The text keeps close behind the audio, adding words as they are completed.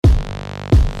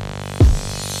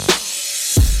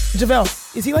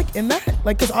JaVale, is he like in that?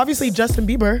 Like, because obviously Justin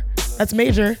Bieber, that's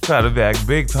major. Tried to back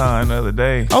big time the other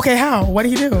day. Okay, how? What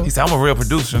did he do? He said, I'm a real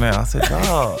producer now. I said,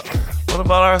 dog, what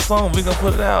about our song? We gonna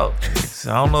put it out. He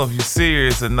said, I don't know if you're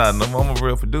serious or not. No, I'm a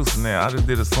real producer now. I just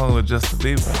did a song with Justin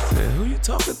Bieber. I said, who you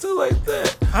talking to like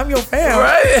that? I'm your fan.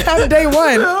 Right? On day one.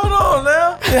 I said, hold on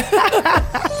now.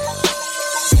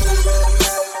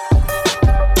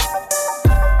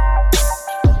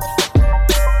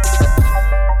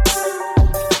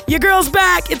 Your girl's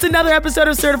back. It's another episode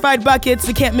of Certified Buckets,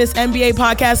 the Can't Miss NBA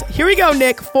podcast. Here we go,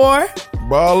 Nick, for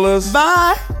Ballers.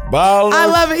 Bye. Ballers. I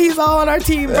love it. He's all on our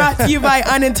team. Brought to you by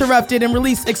Uninterrupted and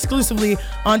released exclusively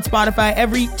on Spotify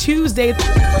every Tuesday.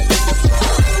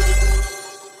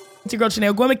 It's your girl,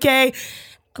 Chanel Gwimike.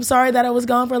 I'm sorry that I was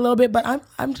gone for a little bit, but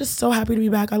I'm just so happy to be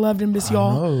back. I loved and miss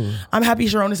y'all. I'm happy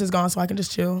Sharonis is gone so I can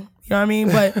just chill. You know what I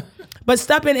mean? But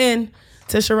stepping in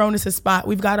to Sharonis' spot,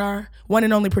 we've got our one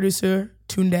and only producer,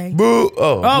 Tunde. Boo!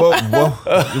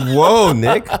 Whoa,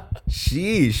 Nick.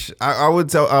 Sheesh. I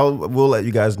will let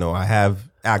you guys know I have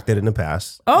acted in the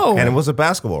past. Oh. And it was a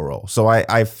basketball role. So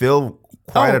I feel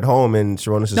quite at home in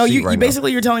Sharonis' seat right now.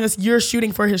 Basically you're telling us you're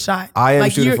shooting for his shot. I am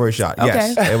shooting for a shot,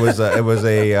 yes. Okay. It was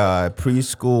a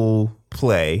preschool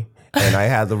play, and I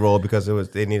had the role because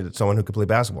they needed someone who could play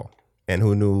basketball and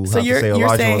who knew how to say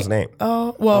Olajuwon's name.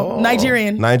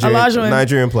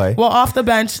 Nigerian play. Well, off the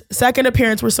bench, second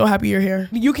appearance. We're so happy you're here.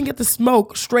 You can get the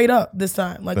smoke straight up this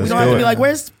time. Like, we don't have to be like,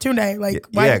 "Where's Tunde?"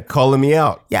 Like, calling me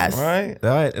out. Yes, all right,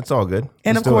 it's all good.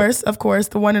 And of course,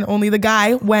 the one and only, the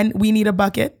guy when we need a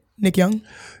bucket, Nick Young.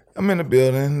 I'm in the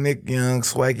building. Nick Young,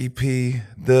 Swaggy P,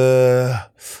 the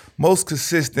most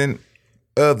consistent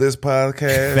of this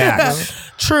podcast.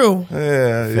 Facts. True.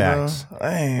 Yeah. Facts.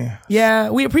 Yeah,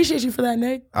 we appreciate you for that,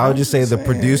 Nick. I would just say the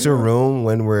producer room,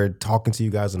 when we're talking to you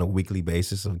guys on a weekly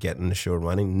basis of getting the show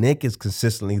running, Nick is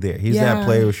consistently there. He's that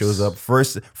player who shows up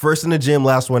first in the gym,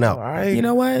 last one out. Right. You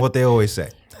know what? What they always say.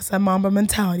 That's that Mamba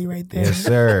mentality right there. Yes,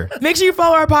 sir. Make sure you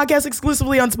follow our podcast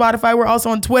exclusively on Spotify. We're also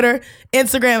on Twitter,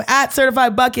 Instagram, at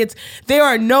Certified Buckets. There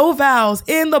are no vowels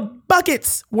in the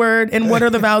buckets word. And what are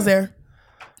the vowels there?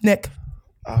 Nick.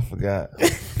 I forgot.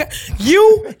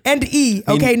 U and E.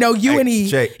 Okay, U and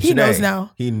E. He knows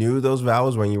now. He knew those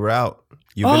vowels when you were out.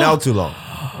 You've been out too long.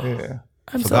 Yeah.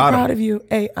 I'm so proud of you.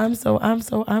 Hey, I'm so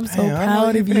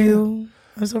proud of you.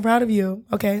 I'm so proud of you.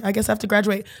 Okay, I guess I have to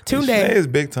graduate. Tunde. She is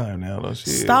big time now, though.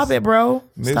 Stop it, bro.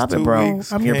 Stop it, bro.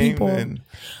 I'm your people. And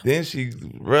then she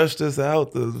rushed us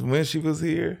out when she was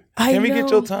here. Can we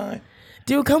get your time?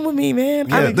 Dude, come with me, man.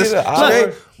 Yeah,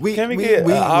 we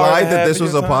lied that this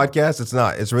was a podcast. It's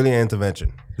not. It's really an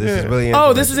intervention. This is really an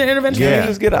intervention. This is an intervention? Can you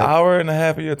just get an hour and a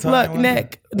half of your time? Look,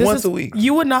 Nick. Once a week.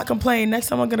 You would not complain. Next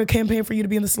time I'm going to campaign for you to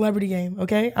be in the celebrity game,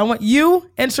 okay? I want you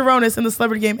and Sharonis in the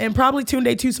celebrity game, and probably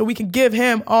Tunde too, so we can give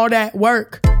him all that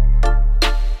work.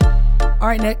 All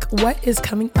right, Nick, what is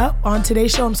coming up on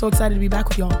today's show? I'm so excited to be back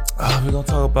with y'all. We're going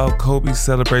to talk about Kobe's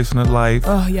celebration of life.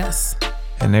 Oh, yes.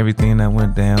 And everything that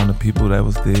went down, the people that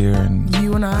was there, and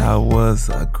you and I. How it was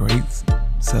a great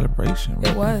celebration.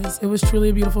 Really. It was truly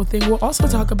a beautiful thing. We'll also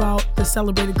talk about the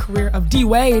celebrated career of D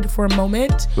Wade for a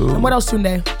moment. Ooh. And what else,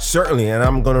 Tunde? Certainly, and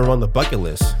I'm going to run the bucket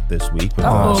list this week.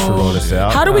 Sharonis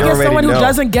out. How do we get someone who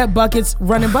doesn't get buckets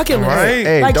running bucket list? Right.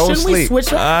 Hey, like, don't shouldn't sleep. we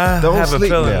switch up? I have a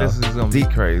feeling this is going to be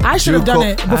crazy. I should have done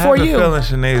it before you. I have a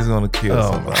feeling Sinead's going to kill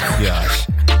somebody. Oh, my gosh.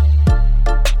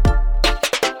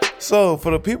 So,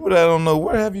 for the people that don't know,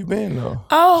 where have you been, though?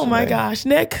 Oh, my gosh.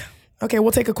 Nick. Okay,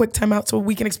 we'll take a quick time out so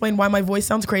we can explain why my voice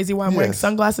sounds crazy, why I'm wearing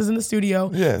sunglasses in the studio,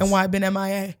 and why I've been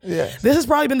MIA. Yes. This has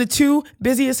probably been the 2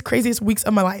 busiest, craziest weeks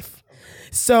of my life.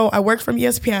 So I worked from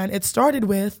ESPN. It started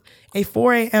with a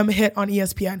 4 a.m. hit on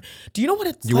ESPN. Do you know what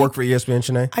it's like? You work for ESPN,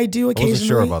 Sinead? I do occasionally. I wasn't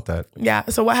sure about that. Yeah,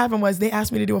 so what happened was they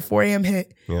asked me to do a 4 a.m.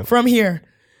 hit from here.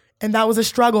 And that was a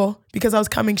struggle because I was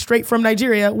coming straight from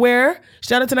Nigeria, where,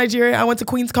 shout out to Nigeria, I went to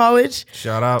Queens College.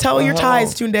 Shout out. Tell your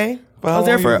ties, Tunde.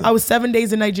 I was 7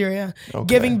 days in Nigeria,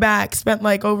 giving back, spent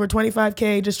like over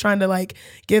 $25K just trying to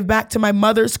give back to my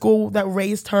mother's school that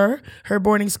raised her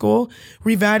boarding school,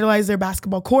 revitalized their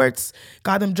basketball courts,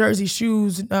 got them jerseys,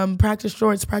 shoes, practice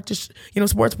shorts,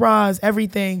 sports bras,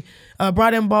 everything,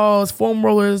 brought in balls, foam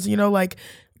rollers,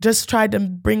 just tried to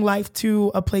bring life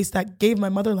to a place that gave my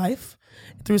mother life.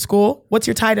 Through school. What's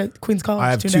your tie to Queens College?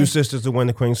 I have 2 sisters who went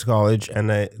to Queens College, and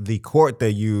the court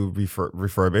that you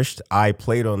refurbished, I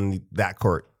played on that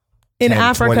court in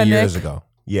Africa 20 years ago.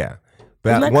 Yeah.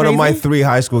 One of my 3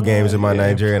 high school games in my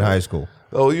Nigerian high school.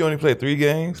 Oh, you only played 3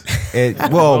 games?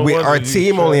 Our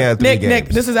team only had 3 games. Nick,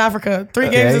 this is Africa. 3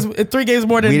 games is 3 games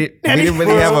more than we didn't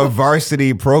really have a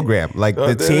varsity program. Like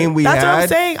the team we That's had. That's what I'm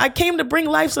saying. I came to bring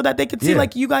life so that they could see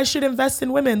like you guys should invest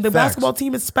in women. The basketball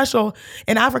team is special.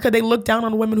 In Africa, they look down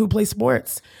on women who play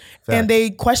sports. And they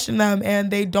question them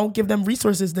and they don't give them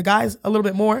resources. The guys a little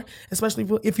bit more, especially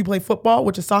if you play football,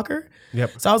 which is soccer.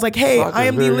 Yep. So I was like, hey, soccer I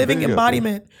am the living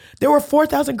embodiment. There were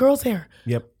 4,000 girls there.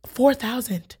 Yep.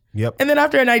 4,000. Yep. And then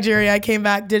after Nigeria, I came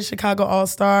back, did Chicago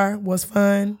All-Star, was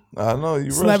fun. I know, you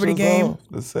Celebrity Game.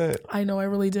 The set. I know, I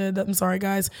really did. I'm sorry,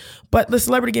 guys. But the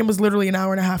Celebrity Game was literally an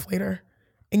hour and a half later.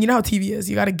 And you know how TV is.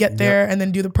 You got to get there and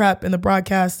then do the prep and the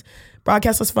broadcast.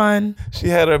 Broadcast was fun. She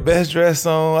had her best dress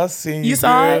on. I seen you. You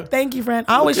saw it? Thank you, friend.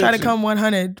 I always try to come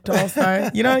 100 to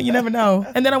All-Star. You know, you never know.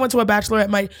 And then I went to a bachelorette.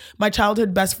 My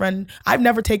childhood best friend, I've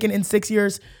never taken in 6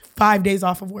 years 5 days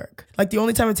off of work. Like the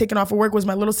only time I've taken off of work was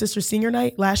my little sister's senior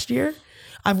night last year.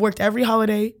 I've worked every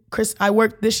holiday. I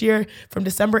worked this year from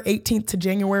December 18th to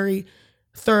January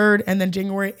 3rd and then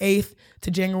January 8th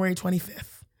to January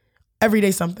 25th. Every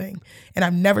day something. And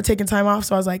I've never taken time off.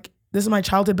 So I was like, this is my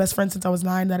childhood best friend since I was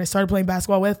 9 that I started playing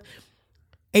basketball with.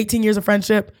 18 years of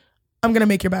friendship. I'm going to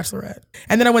make your bachelorette.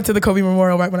 And then I went to the Kobe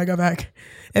Memorial right when I got back.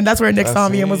 And that's where Nick saw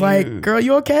me and was like, girl,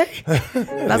 you okay?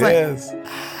 And I was like,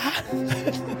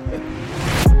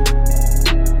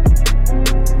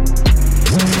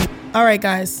 all right,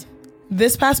 guys.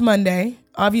 This past Monday,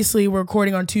 obviously we're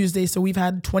recording on Tuesday, so we've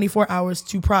had 24 hours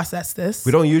to process this.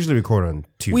 We don't usually record on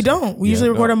Tuesday. We don't. We usually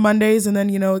record on Mondays, and then,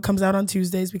 it comes out on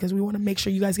Tuesdays because we want to make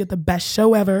sure you guys get the best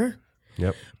show ever.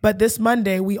 Yep. But this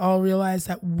Monday, we all realized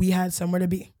that we had somewhere to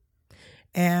be.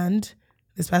 And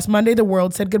this past Monday, the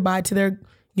world said goodbye to their,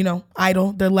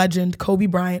 idol, their legend, Kobe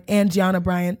Bryant and Gianna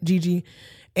Bryant, Gigi,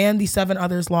 and the 7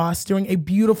 others lost during a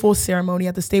beautiful ceremony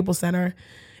at the Staples Center.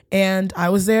 And I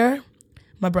was there.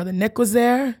 My brother Nick was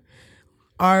there.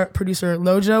 Our producer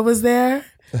Lojo was there.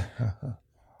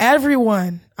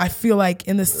 Everyone, I feel like,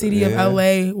 in the city of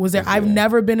LA was there. I've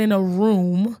never been in a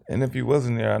room. And if you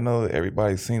wasn't there, I know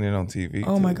everybody's seen it on TV.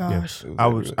 Oh my gosh. Yeah.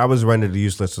 I was rendered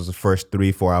useless as the first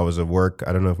 3-4 hours of work.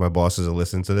 I don't know if my bosses are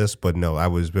listening to this, but no, I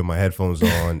was with my headphones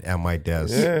on at my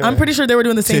desk. Yeah. I'm pretty sure they were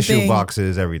doing the same thing. Tissue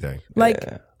boxes, everything.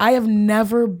 I have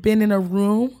never been in a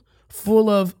room full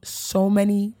of so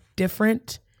many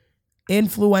different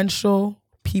influential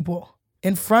people.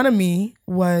 In front of me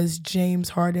was James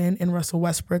Harden and Russell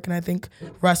Westbrook, and I think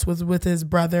Russ was with his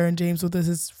brother and James was with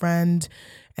his friend.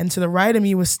 And to the right of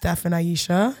me was Steph and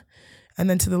Aisha. And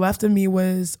then to the left of me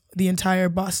was the entire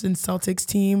Boston Celtics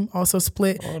team, also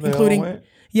split, including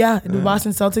the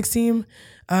Boston Celtics team.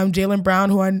 Jaylen Brown,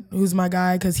 who's my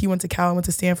guy because he went to Cal and went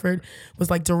to Stanford, was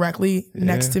directly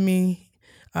next to me.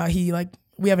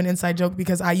 We have an inside joke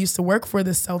because I used to work for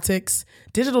the Celtics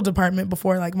digital department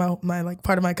before my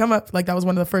part of my come up. That was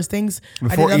one of the first things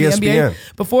before I did on ESPN.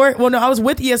 The NBA. I was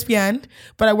with ESPN,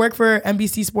 but I worked for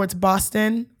NBC Sports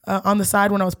Boston on the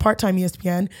side when I was part-time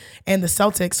ESPN and the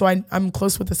Celtics. So I'm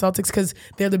close with the Celtics because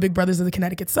they're the big brothers of the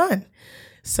Connecticut Sun.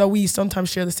 So we sometimes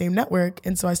share the same network.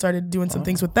 And so I started doing some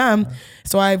things with them.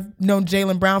 So I've known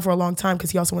Jaylen Brown for a long time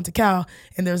because he also went to Cal.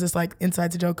 And there's this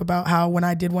inside joke about how when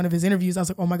I did one of his interviews, I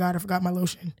was like, oh my God, I forgot my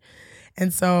lotion.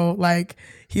 And so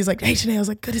he's like, hey, Shanae, I was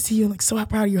like, good to see you. I'm so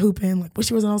proud of your hooping.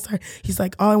 Wish you was an all-star. He's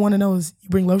like, all I want to know is you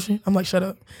bring lotion? I'm like, shut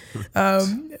up.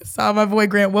 Saw my boy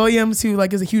Grant Williams, who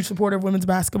is a huge supporter of women's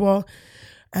basketball.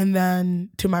 And then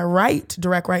to my right,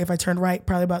 direct right, if I turned right,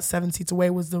 probably about 7 seats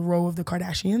away was the row of the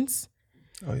Kardashians.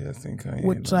 Oh yeah, I think Kanye.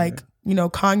 Which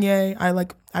Kanye, I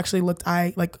actually looked.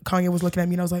 Kanye was looking at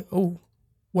me, and I was like, "Oh,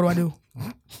 what do I do?"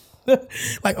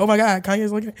 Oh my God,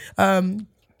 Kanye's looking.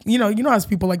 You know how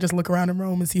people just look around in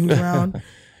Rome and see who's around.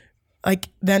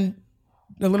 Then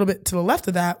a little bit to the left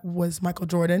of that was Michael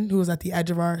Jordan, who was at the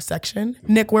edge of our section.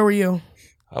 Nick, where were you?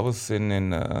 I was sitting in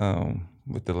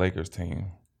with the Lakers team,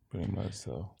 pretty much.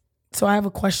 So I have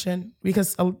a question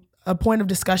because a point of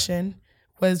discussion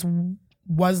was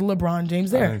LeBron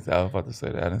James there? I was about to say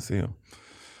that. I didn't see him.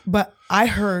 But I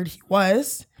heard he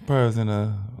was. Probably was in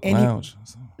a lounge.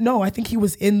 No, I think he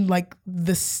was in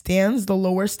the stands, the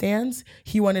lower stands.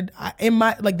 He wanted,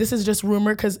 this is just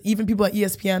rumor because even people at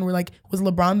ESPN were like, was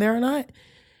LeBron there or not?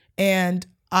 And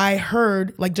I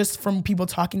heard, just from people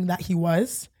talking that he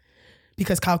was,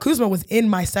 because Kyle Kuzma was in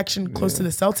my section close to the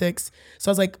Celtics. So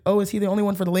I was like, oh, is he the only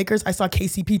one for the Lakers? I saw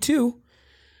KCP too.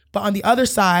 But on the other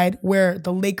side, where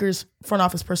the Lakers front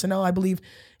office personnel, I believe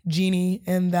Jeannie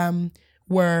and them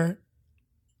were,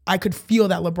 I could feel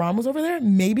that LeBron was over there,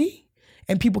 maybe.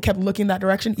 And people kept looking that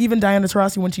direction. Even Diana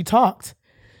Taurasi, when she talked,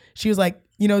 she was like,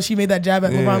 You know, she made that jab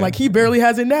at LeBron, like, he barely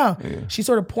has it now. Yeah. She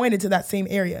sort of pointed to that same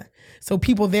area. So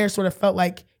people there sort of felt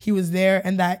like he was there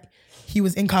and that he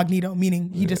was incognito, meaning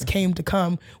he just came to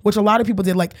come, which a lot of people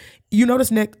did. Like, you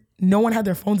notice, Nick, no one had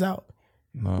their phones out.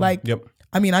 No. Like,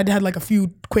 I mean, I had like a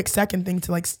few quick second thing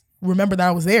to like remember that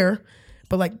I was there,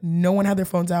 but like no one had their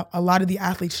phones out. A lot of the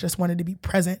athletes just wanted to be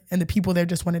present and the people there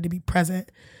just wanted to be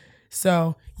present.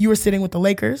 So you were sitting with the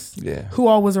Lakers. Yeah. Who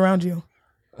all was around you?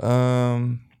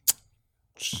 I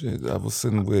was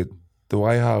sitting with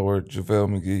Dwight Howard, JaVale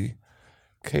McGee,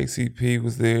 KCP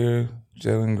was there,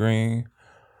 Jalen Green,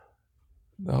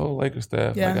 the whole Lakers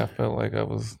staff. Yeah. Like I felt like I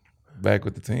was back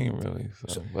with the team, really.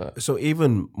 So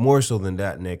even more so than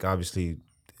that, Nick, obviously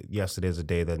yesterday's a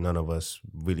day that none of us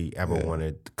really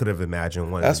ever could have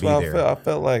imagined wanted to be there. I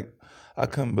felt like I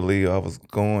couldn't believe I was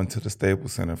going to the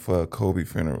Staples Center for a Kobe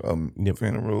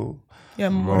funeral. Yeah,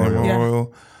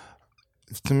 memorial.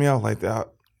 To me, I was like that.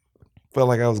 Felt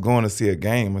like I was going to see a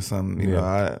game or something. You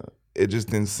know, it just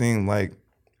didn't seem like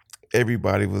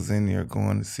everybody was in there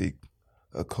going to see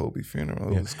a Kobe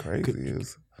funeral. It was crazy.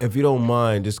 If you don't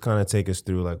mind, just kind of take us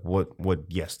through like what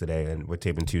yesterday, and we're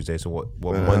taping Tuesday. So what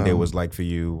Monday was like for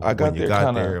you? I got there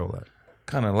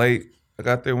kind of late. I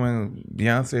got there when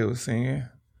Beyonce was singing.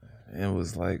 It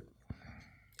was like,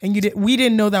 and we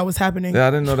didn't know that was happening. Yeah,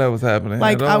 I didn't know that was happening.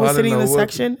 Like I was sitting in the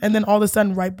section, and then all of a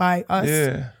sudden, right by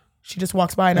us, she just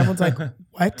walks by, and everyone's like,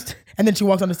 "What?" And then she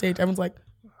walks on the stage. Everyone's like,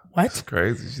 "What?" It's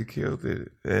crazy. She killed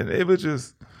it, and it was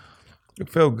just. It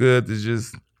felt good to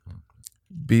just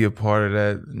be a part of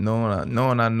that,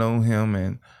 knowing I know him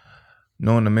and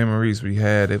knowing the memories we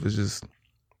had. It was just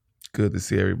good to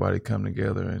see everybody come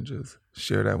together and just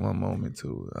share that one moment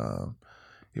too.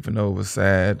 Even though it was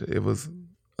sad, it was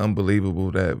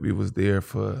unbelievable that we was there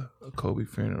for a Kobe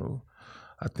funeral.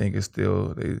 I think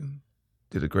they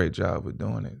did a great job with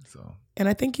doing it. So, and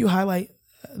I think you highlight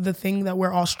the thing that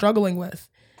we're all struggling with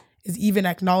is even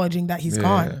acknowledging that he's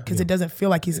gone, because it doesn't feel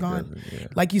like he's gone.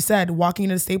 Like you said, walking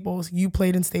into Staples, you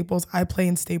played in Staples, I play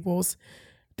in Staples.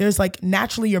 There's like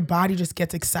naturally your body just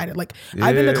gets excited. Like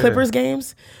I've been to Clippers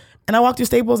games and I walk through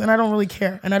Staples and I don't really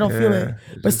care and I don't feel it.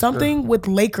 But something with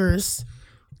Lakers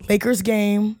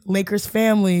game, Lakers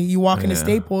family, you walk into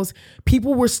Staples,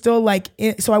 people were still like,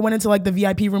 so I went into like the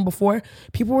VIP room before,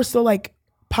 people were still like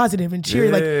positive and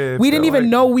cheery. Like we didn't even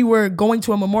know we were going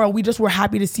to a memorial. We just were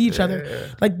happy to see each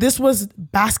other. Like this was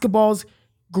basketball's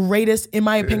greatest, in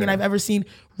my opinion, I've ever seen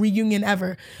reunion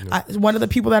ever. One of the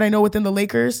people that I know within the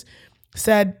Lakers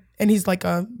said, and he's like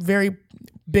a very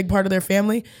big part of their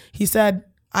family, he said,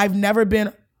 I've never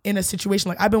been in a situation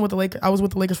like I've been with the Lakers. I was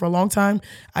with the Lakers for a long time.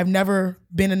 I've never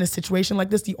been in a situation like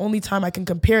this. The only time I can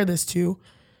compare this to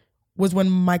was when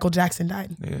Michael Jackson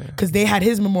died, because they had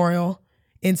his memorial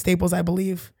in Staples, I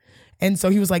believe. And so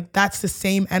he was like, that's the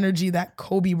same energy that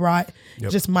Kobe brought.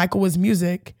 Just Michael was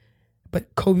music,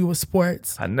 but Kobe was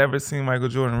sports. I never seen Michael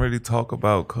Jordan really talk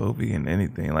about Kobe and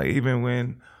anything. Like even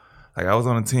when, like I was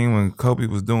on a team when Kobe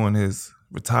was doing his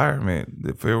retirement,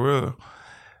 the farewell,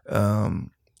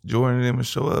 Jordan didn't even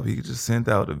show up. He just sent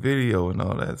out a video and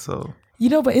all that. So, you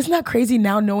know, but isn't that crazy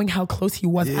now knowing how close he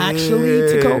was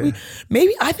actually to Kobe?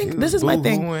 Maybe I think this is my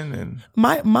thing. Oh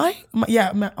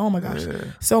my gosh.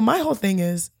 So my whole thing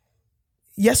is,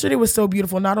 yesterday was so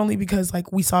beautiful, not only because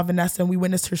like we saw Vanessa and we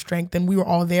witnessed her strength and we were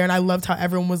all there and I loved how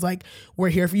everyone was like, we're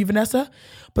here for you, Vanessa.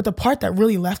 But the part that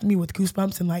really left me with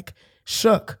goosebumps and like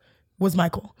shook was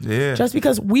Michael. Just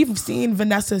because we've seen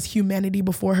Vanessa's humanity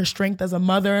before, her strength as a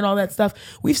mother and all that stuff.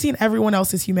 We've seen everyone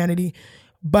else's humanity.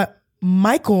 But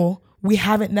Michael, we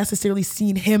haven't necessarily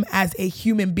seen him as a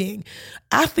human being.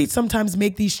 Athletes sometimes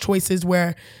make these choices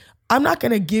where I'm not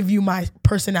going to give you my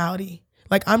personality.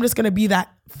 Like, I'm just going to be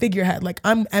that figurehead. Like,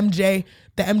 I'm MJ,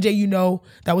 the MJ you know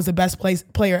that was the best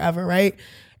player ever, right?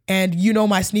 And you know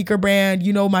my sneaker brand,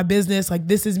 you know my business. Like,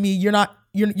 this is me.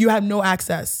 You have no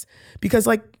access. Because,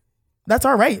 like, that's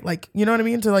all right. Like, you know what I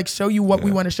mean? To, like, show you what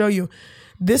we want to show you.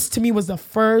 This, to me, was the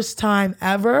first time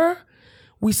ever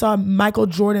we saw Michael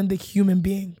Jordan, the human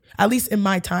being. At least in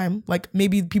my time, like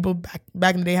maybe people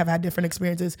back in the day have had different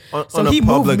experiences. On a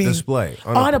public display.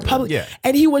 On a public,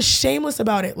 and he was shameless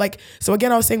about it. Like, so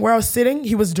again, I was saying where I was sitting,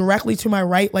 he was directly to my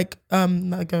right, like I don't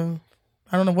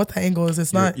know what the angle is.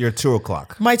 It's not your 2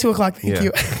 o'clock. My 2 o'clock. Thank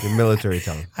you. Your military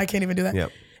time. I can't even do that.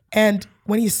 Yep. And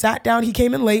when he sat down, he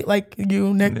came in late, like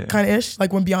you, Nick, kind of ish,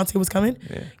 like when Beyonce was coming.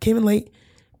 Came in late.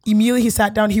 Immediately he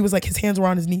sat down. He was like, his hands were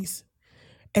on his knees,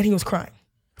 and he was crying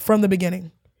from the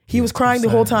beginning. He was crying the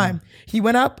whole time. He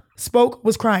went up, spoke,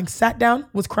 was crying, sat down,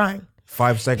 was crying.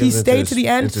 5 seconds. He stayed to the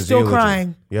end, still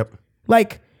crying. Yep.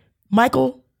 Like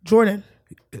Michael Jordan.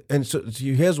 And so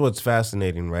here's what's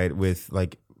fascinating, right? With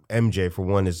like MJ for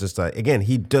one is just like, again,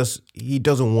 he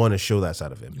doesn't want to show that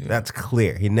side of him. Yeah. That's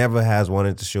clear. He never has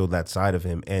wanted to show that side of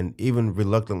him, and even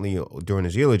reluctantly during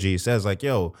his eulogy, he says like,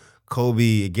 "Yo,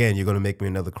 Kobe, again, you're gonna make me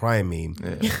another crying meme."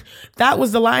 Yeah. That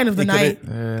was the line of the night.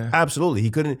 Absolutely, he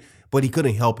couldn't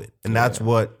help it, and that's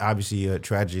what obviously a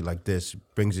tragedy like this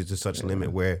brings you to such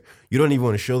limit where you don't even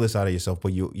want to show this out of yourself,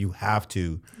 but you have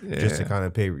to just to kind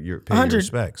of pay your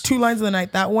respects. 2 lines of the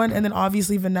night, that one, and then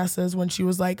obviously Vanessa's when she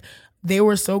was like, they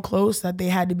were so close that they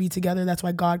had to be together. That's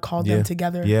why God called them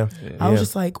together. Yeah, I was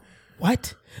just like,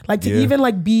 what? Like to even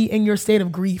like be in your state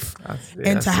of grief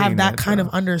and to have that kind of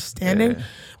understanding. Yeah.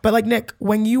 But like Nick,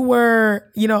 when you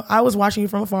were, I was watching you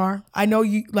from afar. I know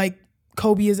you like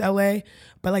Kobe is LA,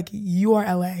 but like you are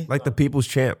LA. Like the people's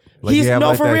champ. Like, he's for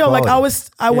real. Quality. Like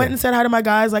I went and said hi to my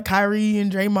guys like Kyrie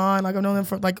and Draymond. Like I've known them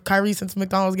for like Kyrie since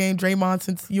McDonald's game, Draymond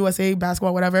since USA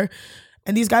basketball, whatever.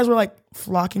 And these guys were like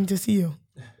flocking to see you.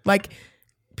 Like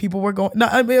people were going. No,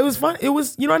 I mean, it was fun. It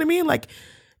was, you know what I mean? Like,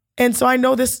 and so I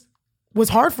know this was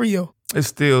hard for you. It's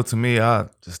still, to me, I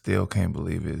just still can't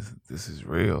believe this is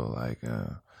real. Like, it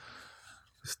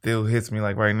still hits me.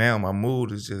 Like right now, my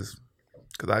mood is just,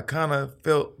 because I kind of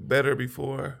felt better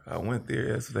before I went there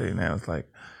yesterday. Now it's like,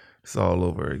 it's all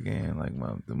over again. Like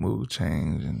the mood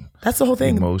changed and that's the whole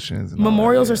thing. Emotions. And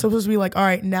memorials are supposed to be like, all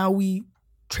right, now we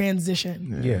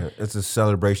transition. Yeah, it's a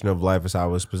celebration of life as I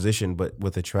was positioned, but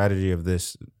with a tragedy of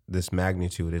this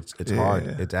magnitude, it's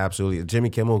hard. It's absolutely. Jimmy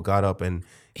Kimmel got up and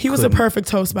he was a perfect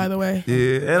host, by the way.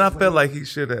 Yeah, and I felt like he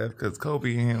should have, because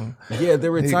Kobe and him. Yeah, they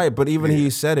were tight, but even he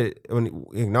said it when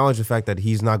he acknowledged the fact that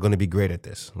he's not going to be great at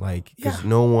this. Like, because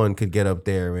no one could get up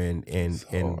there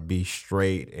and be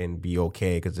straight and be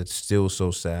okay, because it's still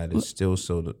so sad. It's still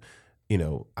so,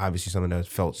 obviously something that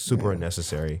felt super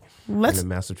unnecessary.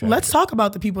 Let's talk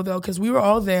about the people though, because we were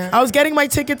all there. I was getting my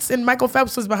tickets and Michael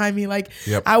Phelps was behind me. Like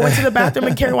I went to the bathroom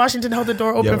and Kerry Washington held the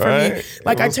door open for me.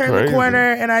 Like I turned the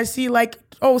corner and I see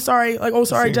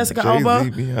sorry, Jessica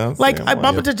Alba. Like I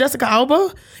bumped into Jessica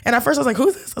Alba, and at first I was like,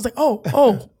 who's this? I was like,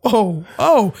 oh.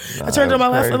 I turned to my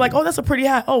left, like, oh, that's a pretty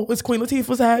hat. Oh, it's Queen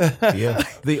Latifah's hat. Yeah.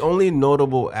 The only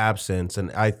notable absence,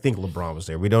 and I think LeBron was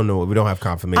there. We don't know. We don't have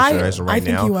confirmation as of right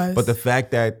now. I think he was. But the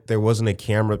fact that there wasn't a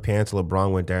camera pan till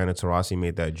LeBron went down and Taurasi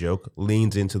made that joke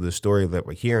leans into the story that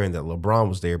we're hearing, that LeBron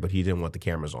was there, but he didn't want the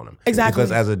cameras on him. Exactly.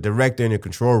 Because as a director in your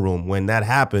control room, when that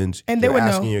happens, and you're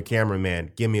asking your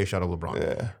cameraman, give me a shot of LeBron.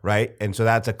 Yeah. Right? And so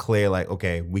that's a clear, like,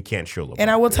 okay, we can't show LeBron.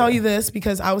 And I will tell you this,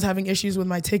 because I was having issues with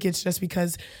my tickets just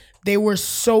because they were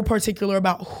so particular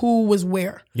about who was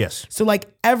where. Yes. So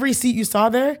like every seat you saw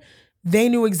there, they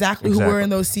knew exactly who were in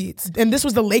those seats. And this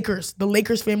was the Lakers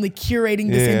family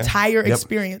curating this entire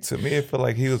experience. To me, it felt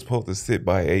like he was supposed to sit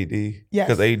by AD. Yes.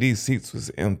 Because AD's seats was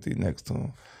empty next to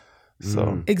him.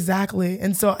 So Exactly.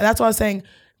 And so that's what I was saying.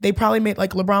 They probably made,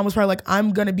 like, LeBron was probably like,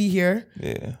 I'm going to be here,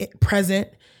 present,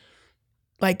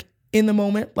 like, in the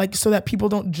moment, like, so that people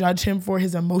don't judge him for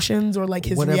his emotions or like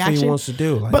his whatever reaction. He wants to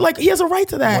do. But like, he has a right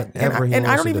to that. And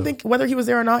I don't even think whether he was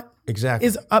there or not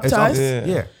is up to us.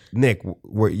 Yeah. Nick,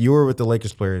 you were with the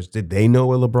Lakers players. Did they know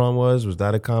where LeBron was? Was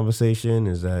that a conversation?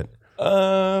 Is that?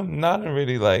 Not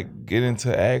really like get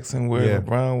into asking where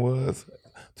LeBron was.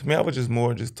 To me, I was just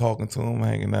more talking to him,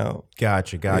 hanging out.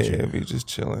 Gotcha. Yeah, be just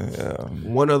chilling.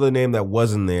 One other name that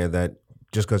wasn't there, that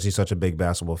just because he's such a big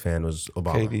basketball fan, was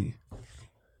Obama. KD.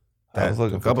 I was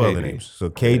looking for a couple other names. So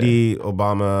KD,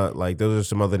 Obama, like those are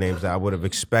some other names that I would have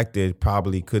expected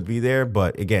probably could be there.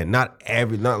 But again, not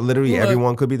literally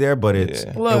everyone could be there, but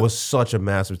it was such a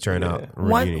massive turnout.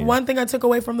 One thing I took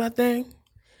away from that thing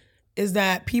is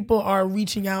that people are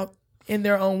reaching out in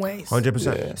their own ways.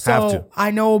 100%. So have to.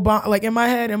 I know Obama, like in my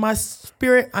head, in my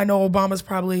spirit, I know President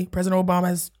Obama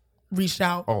has reached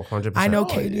out. Oh, 100%. I know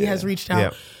KD has reached out.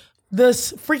 Yeah.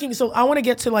 So I want to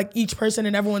get to like each person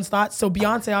and everyone's thoughts. So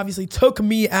Beyonce obviously took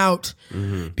me out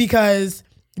because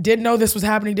didn't know this was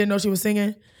happening, didn't know she was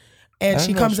singing, and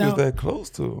she comes out. She was that close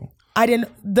to. I didn't.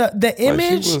 The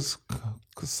image. Like she was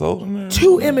consoling her.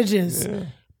 2 images. Yeah.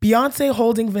 Beyonce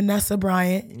holding Vanessa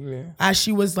Bryant as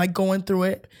she was like going through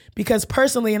it. Because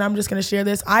personally, and I'm just gonna share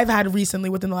this, I've had recently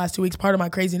within the last 2 weeks, part of my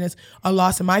craziness, a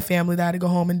loss in my family that I had to go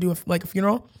home and do a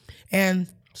funeral, and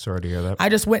sorry to hear that. I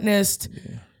just witnessed.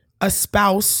 A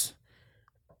spouse,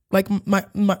 like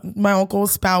my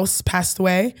uncle's spouse passed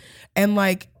away, and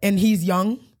he's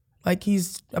young, like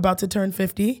he's about to turn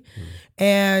 50,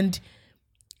 and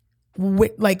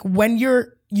when you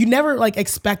never like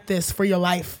expect this for your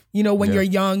life, when you're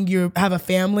young, you have a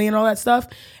family and all that stuff,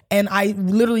 and I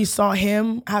literally saw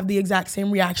him have the exact same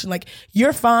reaction. Like,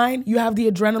 you're fine, you have the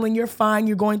adrenaline, you're fine,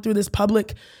 you're going through this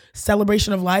public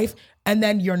celebration of life, and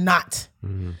then you're not.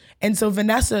 And so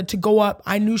Vanessa, to go up,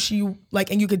 I knew she,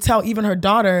 like, and you could tell even her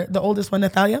daughter, the oldest one,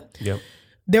 Nathalia,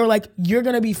 they were like, you're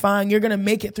going to be fine. You're going to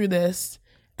make it through this.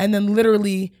 And then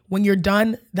literally when you're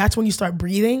done, that's when you start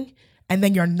breathing, and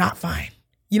then you're not fine.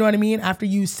 You know what I mean? After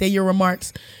you say your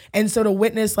remarks. And so to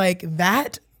witness like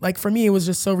that, like for me, it was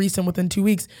just so recent within 2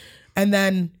 weeks. And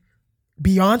then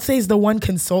Beyonce's the one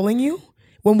consoling you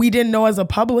when we didn't know as a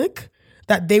public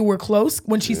that they were close.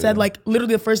 When she said, like,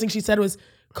 literally the first thing she said was,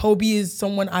 Kobe is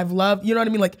someone I've loved. You know what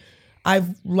I mean? Like,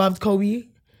 I've loved Kobe.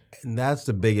 And that's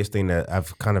the biggest thing that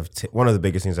I've kind of, one of the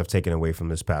biggest things I've taken away from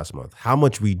this past month. How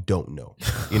much we don't know.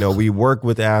 You know, we work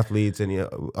with athletes and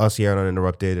us here on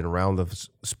Uninterrupted and around the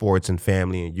sports and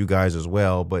family and you guys as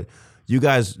well. But you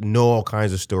guys know all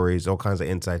kinds of stories, all kinds of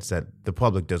insights that the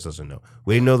public just doesn't know.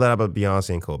 We didn't know that about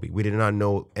Beyonce and Kobe. We did not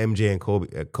know MJ and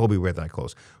Kobe were that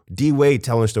close. D-Wade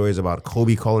telling stories about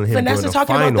Kobe calling him Vanessa during the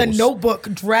talking finals. about the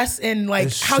Notebook dress and like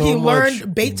There's how so he much-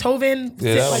 learned Beethoven.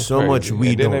 Yeah, that was so crazy. much we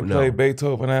and then don't they played know.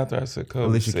 Beethoven after. I said, Kobe.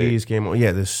 Alicia Keys came on.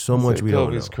 Yeah, there's so much we don't know.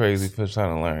 Kobe's crazy for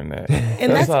trying to learn that.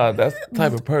 And that's the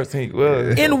type of person he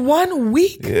was. In 1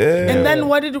 week. Yeah. And then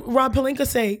what did Rob Pelinka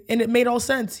say? And it made all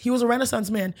sense. He was a Renaissance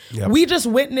man. Yep. We just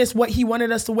witnessed what he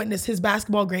wanted us to witness, his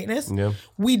basketball greatness. Yeah.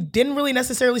 We didn't really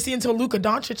necessarily see until Luka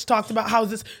Doncic talked about how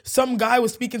some guy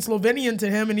was speaking Slovenian to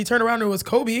him and he turned around and it was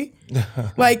Kobe.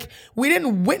 Like, we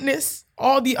didn't witness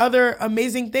all the other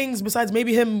amazing things besides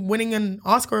maybe him winning an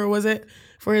Oscar, or was it,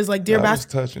 for his like Dear That was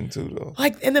Basketball? touching too, though.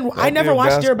 Like, and then I never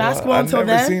watched Dear Basketball until I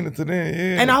never then. seen it to then.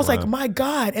 Yeah. And I was like, my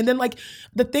God. And then like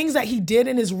the things that he did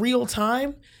in his real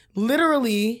time,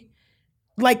 literally,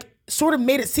 like sort of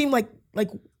made it seem like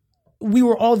we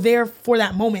were all there for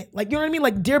that moment. Like, you know what I mean?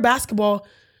 Like Dear Basketball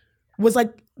was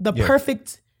like the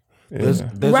perfect There's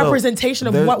representation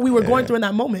of what we were going through in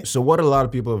that moment. So what a lot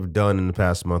of people have done in the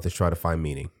past month is try to find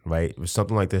meaning, right? If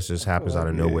something like this just happens out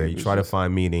of nowhere, you try to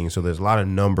find meaning. So there's a lot of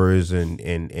numbers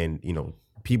and you know,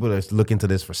 people that's looking to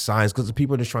this for science because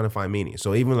people are just trying to find meaning.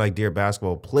 So even like Dear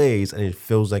Basketball plays and it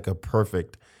feels like a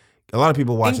lot of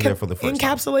people watching it for the first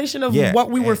time. Encapsulation of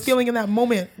what we were feeling in that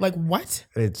moment. Like, what?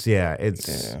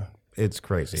 It's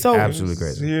crazy. So absolutely He's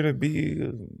crazy. here to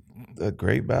be a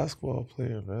great basketball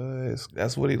player, bro.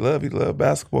 That's what he loved. He loved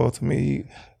basketball. To me,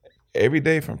 every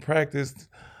day from practice,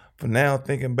 for now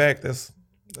thinking back, that's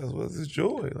what's his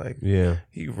joy. Like,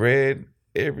 he read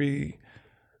every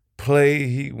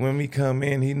play. When we come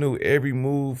in, he knew every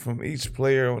move from each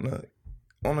player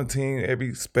on the team.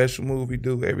 Every special move he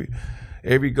do,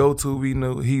 every go-to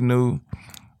he knew.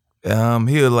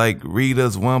 He'll like read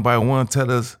us one by one,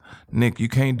 tell us, Nick, you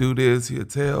can't do this. He'll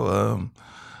tell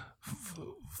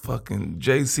fucking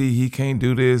JC, he can't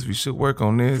do this. We should work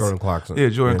on this. Jordan Clarkson. Yeah,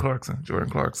 Jordan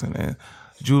Clarkson. And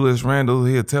Julius Randle,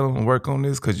 he'll tell him to work on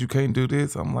this because you can't do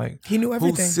this. I'm like, he knew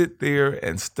everything. Who sit there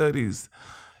and studies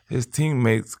his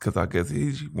teammates? Because I guess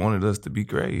he wanted us to be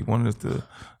great. He wanted us to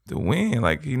win.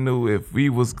 Like, he knew if we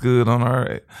was good on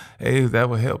our age, that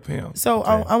would help him. So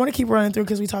I want to keep running through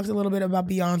because we talked a little bit about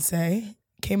Beyonce.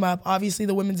 Came up. Obviously,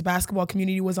 the women's basketball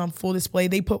community was on full display.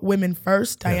 They put women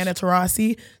first. Diana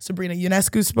Taurasi, Sabrina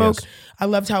Ionescu spoke. Yes. I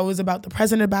loved how it was about the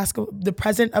present of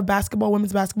basketball,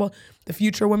 women's basketball, the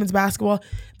future of women's basketball.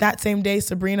 That same day,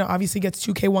 Sabrina obviously gets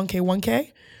 2K,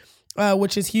 1K,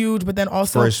 which is huge. But then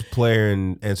also first player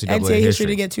in NCAA history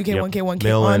to get 2K, 1K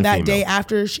Male on and that female. day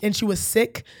after, and she was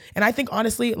sick. And I think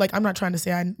honestly, like, I'm not trying to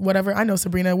say I know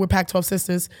Sabrina. We're Pac-12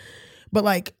 sisters. But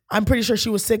like, I'm pretty sure she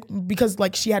was sick because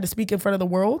like she had to speak in front of the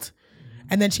world,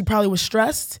 and then she probably was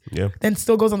stressed. Yeah. Then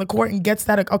still goes on the court and gets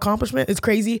that accomplishment. It's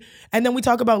crazy. And then we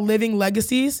talk about living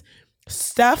legacies.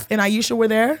 Steph and Ayesha were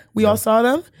there. We all saw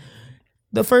them.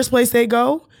 The first place they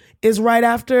go is right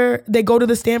after they go to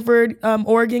the Stanford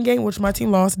Oregon game, which my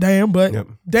team lost. Damn, but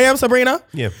damn, Sabrina.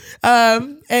 Yeah.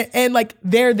 And like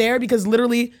they're there because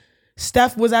literally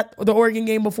Steph was at the Oregon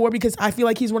game before, because I feel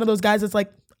like he's one of those guys that's like,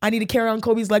 I need to carry on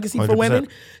Kobe's legacy 100%. for women.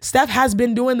 Steph has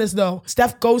been doing this though.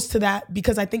 Steph goes to that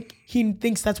because I think he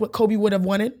thinks that's what Kobe would have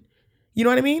wanted. You know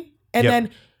what I mean? And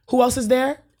then who else is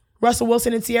there? Russell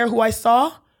Wilson and Sierra, who I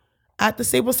saw at the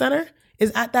Staples Center,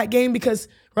 is at that game because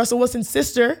Russell Wilson's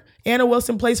sister, Anna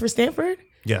Wilson, plays for Stanford.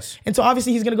 Yes. And so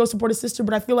obviously he's going to go support his sister,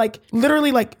 but I feel like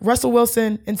literally like Russell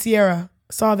Wilson and Sierra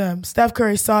saw them. Steph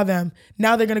Curry saw them.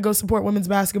 Now they're going to go support women's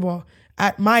basketball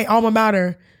at my alma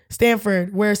mater,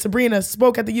 Stanford, where Sabrina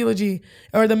spoke at the eulogy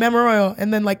or the memorial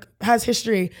and then like has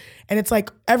history. And it's like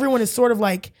everyone is sort of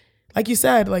like you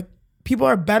said, like people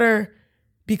are better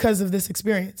because of this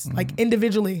experience. Mm-hmm. Like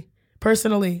individually,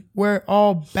 personally, we're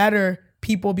all better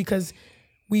people because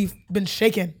we've been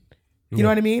shaken. You know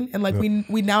what I mean? And like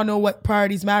we now know what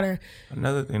priorities matter.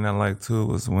 Another thing I liked too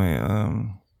was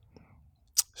when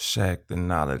Shaq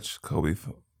acknowledged Kobe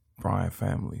Bryant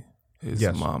family, his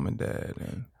mom and dad,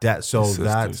 and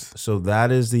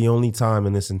that is the only time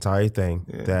in this entire thing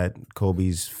that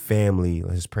Kobe's family,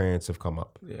 his parents, have come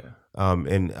up. Yeah.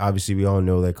 And obviously we all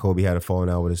know that Kobe had a falling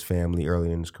out with his family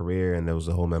early in his career, and there was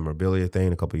the whole memorabilia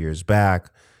thing a couple years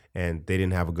back, and they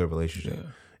didn't have a good relationship. Yeah.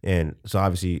 And so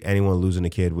obviously anyone losing a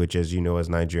kid, which, as you know, as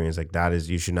Nigerians, like, that is,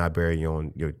 you should not bury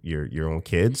your own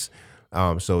kids.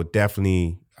 So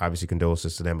definitely, obviously,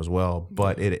 condolences to them as well.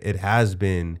 But it has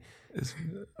been, it's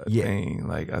a pain.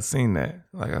 Like, I seen that.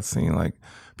 Like, I seen like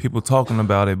people talking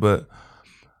about it, but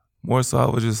more so I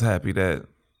was just happy that,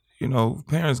 you know,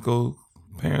 parents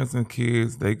and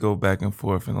kids, they go back and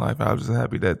forth in life. I was just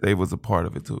happy that they was a part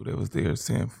of it too. They was there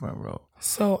sitting front row.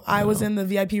 So I was in the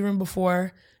VIP room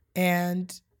before,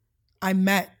 and I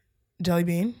met Jelly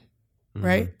Bean,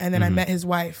 right? And then I met his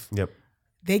wife. Yep.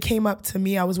 They came up to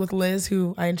me. I was with Liz,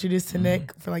 who I introduced to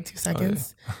Nick for like 2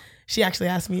 seconds. Oh, yeah. She actually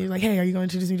asked me, like, hey, are you going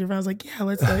to introduce me to your friend? I was like, yeah,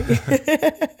 let's like,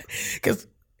 because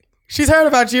she's heard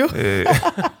about you.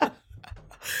 Yeah.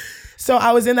 So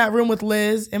I was in that room with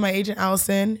Liz and my agent,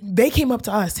 Allison. They came up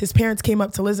to us. His parents came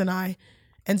up to Liz and I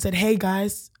and said, hey,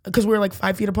 guys, because we were like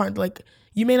 5 feet apart. Like,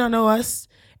 you may not know us.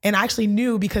 And I actually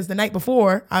knew because the night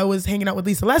before I was hanging out with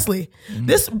Lisa Leslie.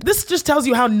 Mm-hmm. This just tells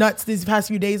you how nuts these past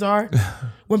few days are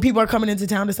when people are coming into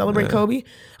town to celebrate Kobe.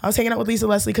 I was hanging out with Lisa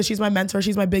Leslie because she's my mentor.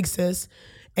 She's my big sis.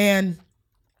 And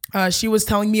she was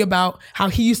telling me about how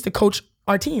he used to coach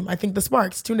our team. I think the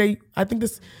Sparks. Tunde, I think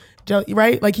this,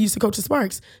 right? Like, he used to coach the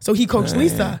Sparks. So he coached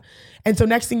Lisa. And so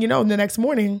next thing you know, the next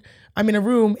morning, I'm in a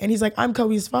room and he's like, I'm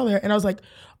Kobe's father. And I was like,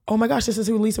 oh my gosh, this is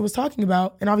who Lisa was talking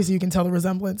about. And obviously you can tell the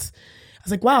resemblance. I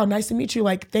was like, wow, nice to meet you.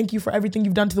 Like, thank you for everything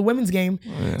you've done to the women's game.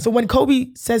 Yeah. So when Kobe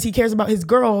says he cares about his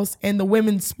girls and the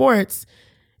women's sports,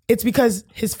 it's because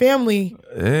his family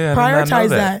prioritized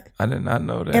that. I did not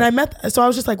know that. And so I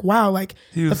was just like, wow, like,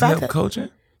 he was coaching?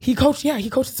 He coached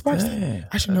the Sparks. Damn,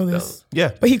 I should know this. Dope.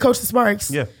 Yeah. But he coached the Sparks.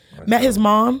 Yeah. Met his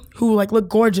mom, who like looked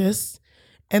gorgeous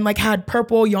and like had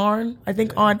purple yarn, I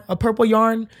think on a purple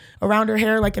yarn around her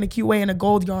hair, like in a cute way, and a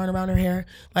gold yarn around her hair.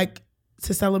 Like,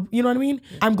 to celebrate, you know what I mean?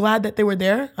 I'm glad that they were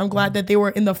there. I'm glad that they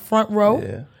were in the front row.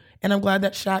 Yeah. And I'm glad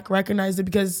that Shaq recognized it,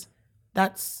 because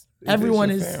that's, everyone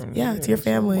is, it's your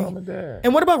family.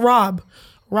 And what about Rob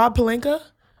Pelinka?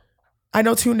 I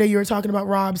know, Tunde, you were talking about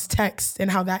Rob's text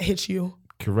and how that hit you.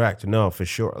 Correct. No, for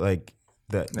sure. Like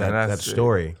that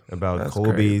story about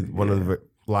Kobe, crazy. One of the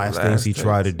last things he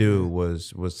tried to do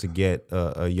was to get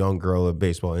a young girl a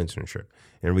baseball internship.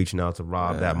 And reaching out to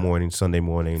Rob that morning, Sunday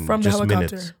morning, from just the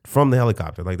helicopter. Minutes from the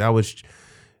helicopter. Like,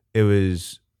 it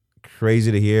was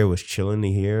crazy to hear. It was chilling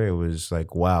to hear. It was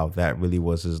like, wow, that really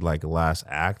was his like last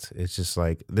act. It's just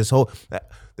like there's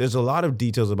a lot of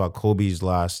details about Kobe's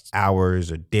last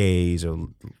hours or days or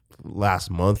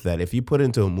last month that if you put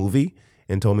into a movie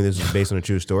and told me this was based on a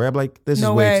true story, I'd be like,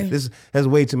 this has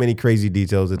way too many crazy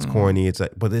details. It's corny. It's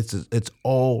like, but it's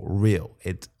all real.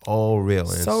 It's all real.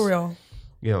 And so real.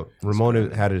 You know,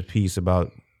 Ramona had a piece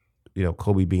about, you know,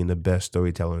 Kobe being the best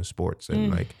storyteller in sports, and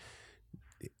like,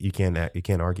 you can't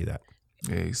argue that.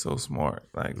 Yeah, he's so smart.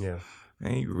 Like,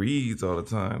 and he reads all the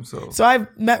time. So I've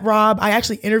met Rob. I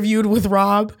actually interviewed with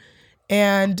Rob,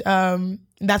 and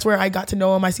that's where I got to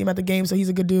know him. I see him at the game, so he's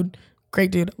a good dude, great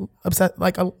dude. Upset,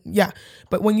 like,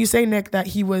 But when you say, Nick, that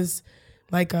he was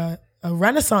like a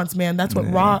Renaissance man, that's what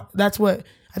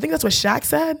I think that's what Shaq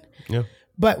said. Yeah.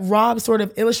 But Rob sort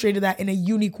of illustrated that in a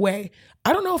unique way.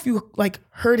 I don't know if you like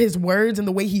heard his words and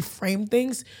the way he framed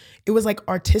things. It was like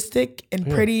artistic and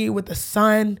pretty with the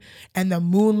sun and the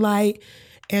moonlight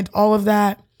and all of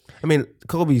that. I mean,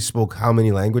 Kobe spoke how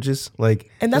many languages? Like,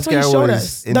 and that's what he showed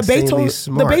us.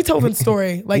 The Beethoven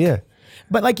story. Like,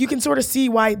 but like, you can sort of see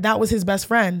why that was his best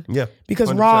friend. Yeah.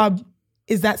 Because 100%. Rob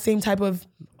is that same type of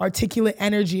articulate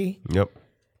energy. Yep.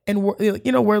 And,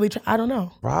 you know, worldly, I don't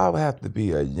know. Rob have to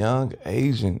be a young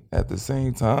agent at the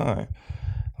same time.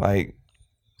 Like,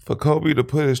 for Kobe to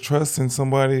put his trust in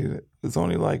somebody that's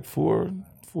only like 4,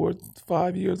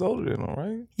 5 years older than him,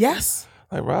 right? Yes.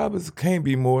 Like, Rob can't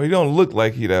be more. He don't look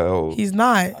like he that old. He's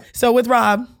not. So with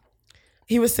Rob,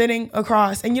 he was sitting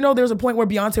across, and you know, there was a point where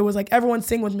Beyonce was like, everyone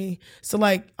sing with me. So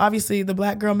like, obviously the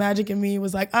black girl magic in me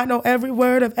was like, I know every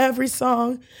word of every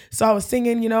song. So I was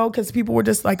singing, you know, because people were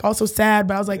just like also sad,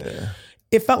 but I was like,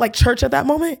 it felt like church at that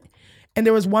moment. And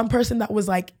there was one person that was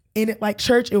like in it like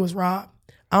church. It was Rob.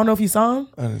 I don't know if you saw him.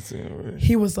 I didn't see him. Right?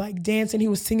 He was like dancing. He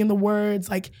was singing the words.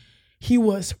 Like, he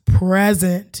was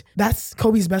present. That's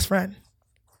Kobe's best friend.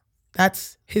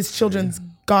 That's his children's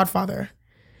godfather.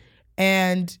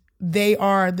 And they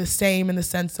are the same in the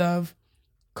sense of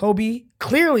Kobe,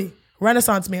 clearly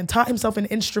Renaissance man, taught himself an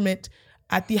instrument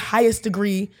at the highest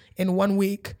degree in 1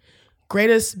 week.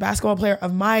 Greatest basketball player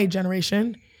of my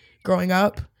generation growing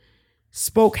up.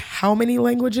 Spoke how many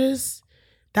languages?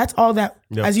 That's all that,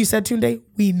 as you said, Tunde,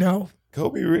 we know.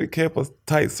 Kobe really kept a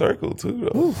tight circle too,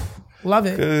 though. Ooh, love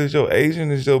it. Because your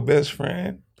Asian is your best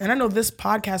friend. And I know this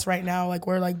podcast right now, like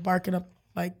we're like barking up,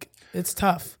 like it's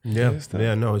tough. Yeah, it's tough.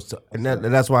 And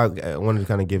that's why I wanted to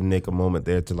kind of give Nick a moment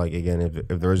there to like, again,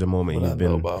 if there is a moment he's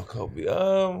been. Know about Kobe.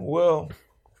 Well,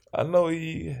 I know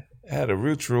he had a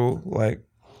ritual like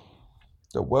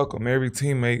to welcome every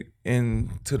teammate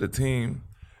into the team.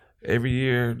 Every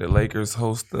year, the Lakers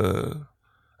host a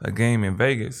game in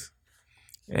Vegas,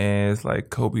 and it's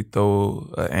like Kobe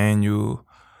throw an annual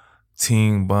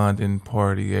team bonding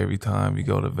party every time we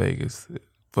go to Vegas.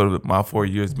 For my 4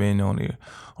 years being on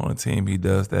the team, he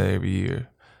does that every year,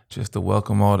 just to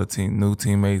welcome all the new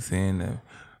teammates in. And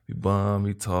we bond,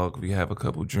 we talk, we have a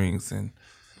couple drinks, and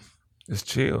it's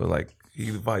chill. Like he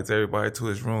invites everybody to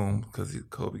his room because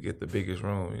Kobe get the biggest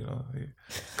room, you know.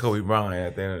 Kobe Bryant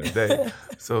at the end of the day.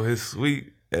 So his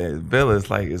suite at Villa's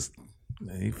like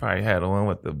he probably had the one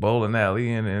with the bowling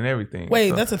alley in and everything. Wait,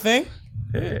 so, that's a thing?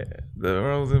 Yeah, the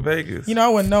rooms in Vegas. You know, I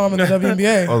wouldn't know I'm in the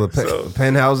WNBA. Oh, the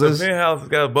penthouses? The penthouse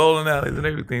got bowling alleys and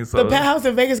everything. So the penthouse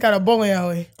in Vegas got a bowling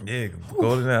alley. Yeah,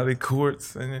 bowling alley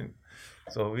courts. And then,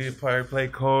 so we'd probably play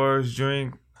cards,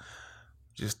 drink,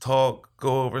 just talk,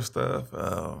 go over stuff,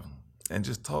 and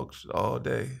just talk all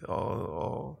day,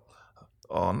 all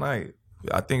night.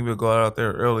 I think we'll go out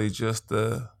there early just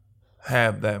to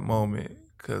have that moment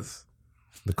because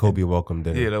the Kobe welcome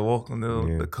day. Yeah,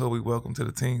 the Kobe welcome to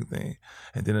the team thing.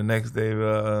 And then the next day,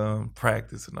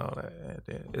 practice and all that. And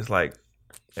then it's like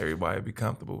everybody be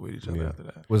comfortable with each other after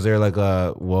that. Was there like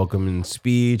a welcoming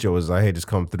speech, or was like, hey, just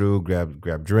come through,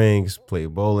 grab drinks, play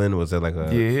bowling? Was there like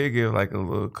a... Yeah, he'd give like a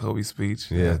little Kobe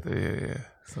speech. Yeah. Yeah.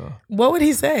 So what would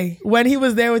he say? When he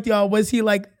was there with y'all, was he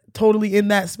like totally in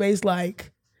that space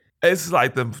like... It's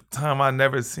like the time I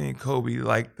never seen Kobe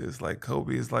like this. Like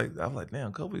Kobe is like, I'm like,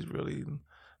 damn, Kobe's really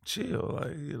chill,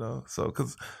 like, you know. So,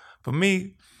 because for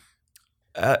me,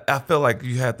 I feel like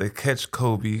you have to catch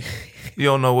Kobe. You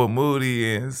don't know what mood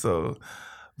he in. So,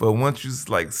 but once you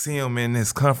like see him in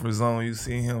his comfort zone, you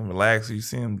see him relax, you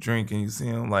see him drinking, you see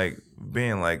him like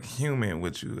being like human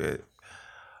with you.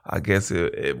 I guess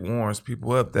it warms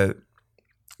people up that,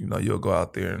 you know, you'll go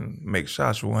out there and make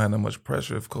shots. You won't have that much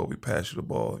pressure if Kobe pass you the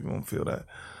ball. You won't feel that,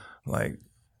 like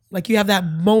you have that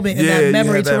moment and that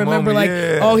memory to remember, like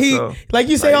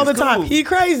you say all the time, he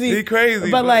crazy.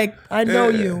 But like, I know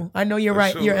you. I know you're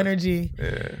right. Sure. Your energy.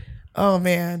 Yeah. Oh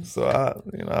man. So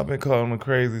I've been calling him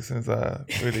crazy since I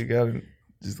really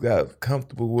got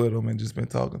comfortable with him and just been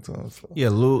talking to him. So. Yeah,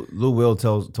 Lou Will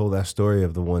told that story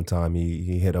of the one time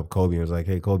he hit up Kobe and was like,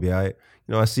 "Hey Kobe,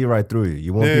 I see right through you.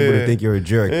 You want people to think you're a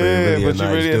jerk, but you're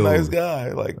really a nice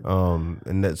guy. Like,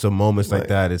 and that, so moments like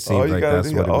that, it seems like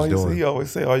that's what he was doing. He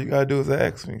always say, all you gotta do is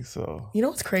ask me. So you know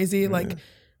what's crazy? Like,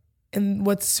 and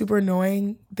what's super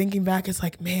annoying thinking back is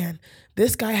like, man,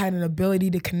 this guy had an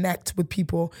ability to connect with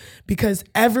people because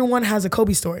everyone has a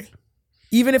Kobe story,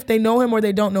 even if they know him or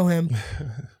they don't know him.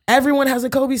 Everyone has a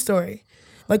Kobe story.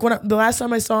 Like the last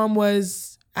time I saw him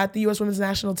was at the U.S. Women's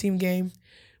National Team game,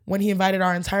 when he invited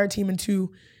our entire team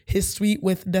into his suite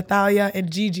with Dathalia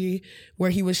and Gigi,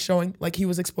 where he was showing, like he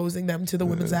was exposing them to the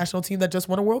women's national team that just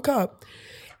won a World Cup.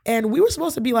 And we were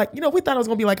supposed to be like, we thought it was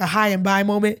going to be like a high and by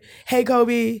moment. Hey,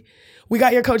 Kobe, we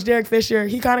got your coach, Derek Fisher.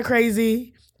 He kind of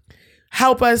crazy.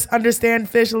 Help us understand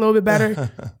Fish a little bit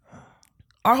better.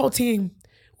 Our whole team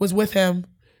was with him.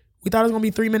 We thought it was going to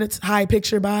be 3 minutes high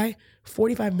picture by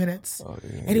 45 minutes. Oh,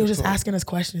 yeah, and he was just asking us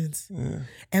questions. Yeah.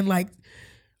 And like,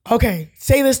 okay,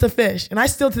 say this to Fish. And I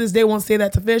still to this day won't say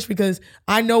that to Fish because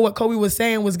I know what Kobe was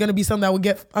saying was going to be something that would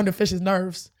get under Fish's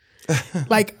nerves.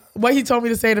 Like, what he told me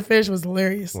to say to Fish was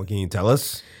hilarious. What can you tell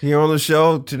us here on the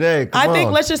show today? I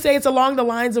think, let's just say it's along the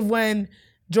lines of when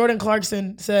Jordan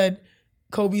Clarkson said,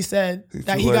 Kobe said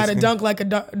that he got to dunk like a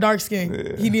dark skin.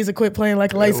 Yeah. He needs to quit playing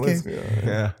like a light skin.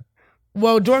 Yeah.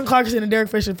 Well, Jordan Clarkson and Derek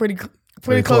Fisher are pretty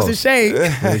close to shade.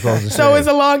 So it's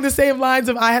along the same lines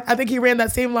of, I think he ran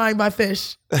that same line by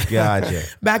Fish. Gotcha.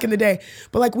 Back in the day.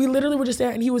 But like we literally were just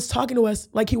there and he was talking to us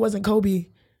like he wasn't Kobe.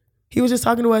 He was just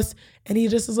talking to us and he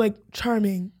just was like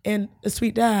charming and a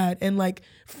sweet dad and like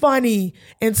funny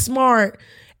and smart.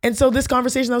 And so this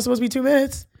conversation that was supposed to be 2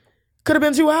 minutes could have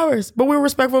been 2 hours, but we were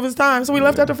respectful of his time. So we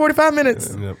left after 45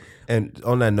 minutes. Yep. And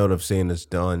on that note of saying it's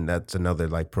done, that's another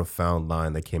like profound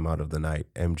line that came out of the night.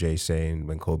 MJ saying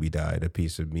when Kobe died, a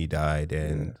piece of me died,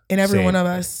 and every one of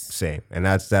us. Same. And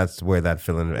that's where that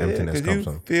feeling of emptiness comes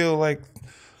from. You feel like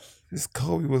this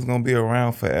Kobe was gonna be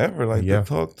around forever, like to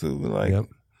talk to, like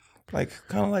Like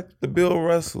kind of like the Bill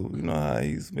Russell, you know how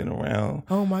he's been around.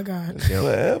 Oh my God,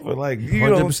 forever. Like you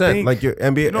 100%. Like your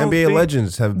NBA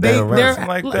legends have been around. Something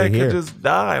like that could just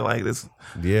die like this.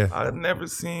 Yeah, I've never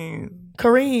seen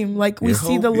Kareem. Like we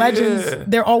see the legends;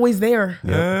 they're always there.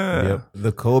 Yep.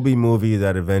 The Kobe movie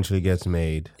that eventually gets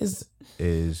made is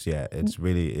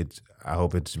I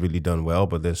hope it's really done well,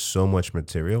 but there's so much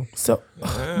material. So,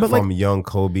 but from young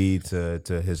Kobe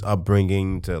to his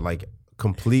upbringing to like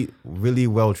complete, really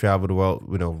well-traveled world,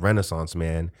 Renaissance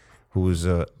man who's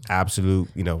a absolute,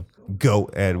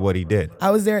 GOAT at what he did.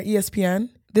 I was there at ESPN.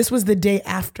 This was the day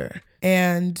after,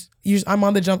 and I'm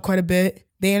on The Jump quite a bit.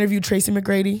 They interviewed Tracy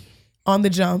McGrady on The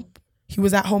Jump. He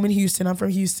was at home in Houston. I'm from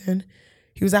Houston.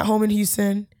 He was at home in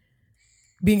Houston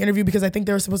being interviewed because I think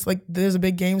they were supposed to, there's a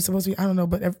big game supposed to be, I don't know,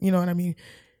 but you know what I mean?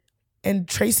 And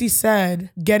Tracy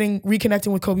said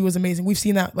reconnecting with Kobe was amazing. We've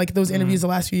seen that, those interviews the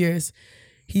last few years.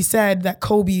 He said that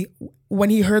Kobe,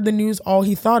 when he heard the news, all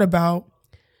he thought about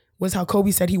was how Kobe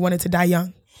said he wanted to die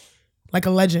young, like a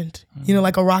legend,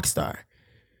 like a rock star.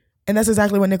 And that's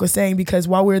exactly what Nick was saying, because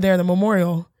while we were there at the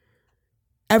memorial,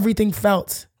 everything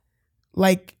felt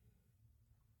like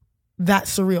that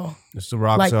surreal. It's the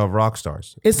rock star of rock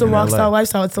stars. It's the rock star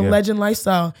lifestyle. It's the legend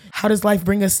lifestyle. How does life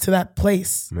bring us to that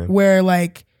place where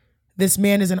this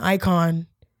man is an icon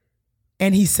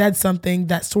and he said something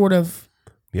that sort of...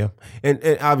 Yeah.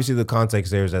 And obviously the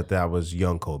context there is that was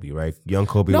young Kobe, right? Young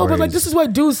Kobe. No, but this is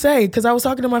what dudes say. Because I was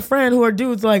talking to my friend who are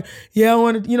dudes I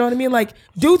want to, you know what I mean?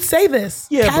 Dudes say this.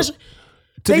 Yeah,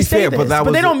 to be fair, but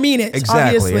they don't mean it. Exactly.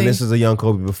 Obviously. And this is a young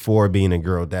Kobe before being a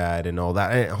girl dad and all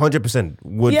that. 100%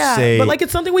 would say. Yeah, but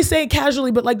it's something we say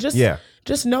casually, but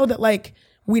just know that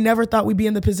we never thought we'd be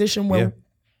in the position where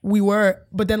we were.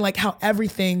 But then how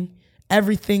everything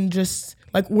just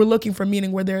we're looking for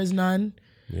meaning where there is none.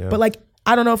 Yeah. But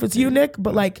I don't know if it's you, Nick,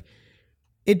 but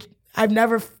I've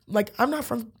never, I'm not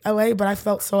from LA, but I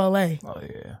felt so LA. Oh,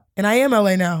 yeah. And I am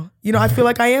LA now. I feel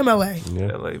like I am LA.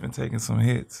 Yeah. LA been taking some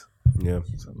hits. Yeah.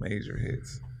 Some major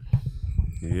hits.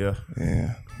 Yeah.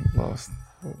 Yeah. Lost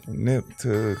from Nip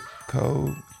to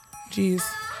Code. Jeez.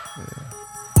 Yeah.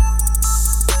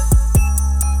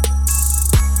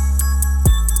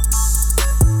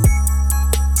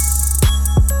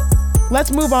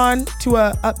 Let's move on to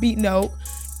a upbeat note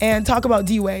and talk about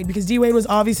D-Wade, because D-Wade was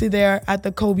obviously there at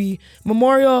the Kobe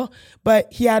Memorial,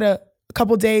 but he had a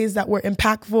couple days that were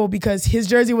impactful because his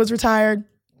jersey was retired.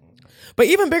 But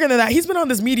even bigger than that, he's been on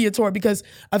this media tour because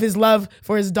of his love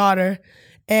for his daughter.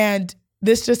 And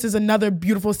this just is another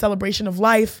beautiful celebration of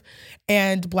life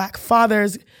and Black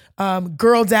fathers,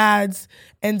 girl dads.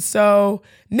 And so,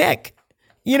 Nick,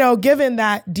 given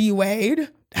that D-Wade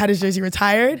had his jersey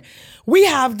retired, we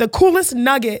have the coolest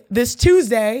nugget this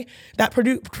Tuesday that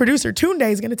producer Tunde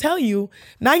is going to tell you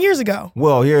 9 years ago.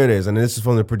 Well, here it is. And this is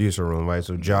from the producer room, right?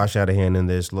 So Josh had a hand in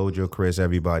this, Lojo, Chris,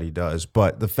 everybody does.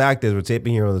 But the fact is, we're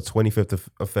taping here on the 25th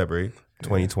of February,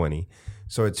 2020.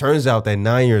 So it turns out that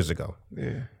 9 years ago,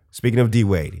 speaking of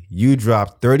D-Wade, you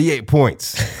dropped 38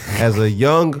 points as a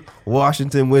young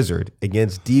Washington Wizard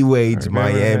against D-Wade's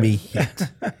Miami Heat.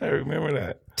 I remember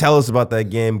that. Tell us about that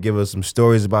game. Give us some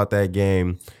stories about that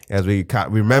game. As we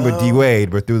remember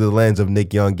D-Wade, but through the lens of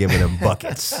Nick Young giving him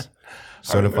buckets.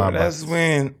 Certified buckets. That's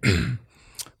when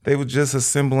they were just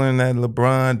assembling that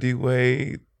LeBron,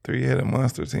 D-Wade, three-headed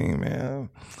monster team, man.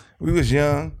 We was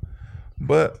young,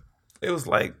 but it was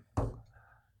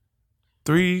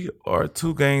 3 or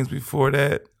 2 games before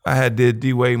that, I had did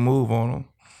D-Wade move on him.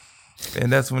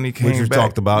 And that's when he came back. Which we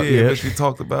talked about, Which we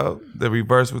talked about, the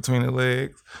reverse between the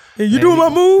legs. Hey, you doing my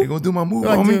move? You gonna do my move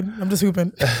on me? Dude, I'm just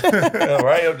hooping. All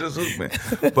right, I'm just hooping.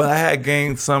 But I had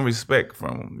gained some respect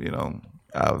from him,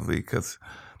 obviously, because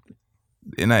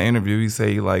in that interview, he said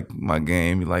he liked my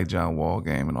game, he liked John Wall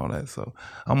game and all that. So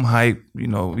I'm hyped,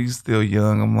 he's still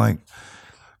young. I'm like,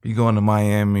 you going to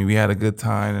Miami. We had a good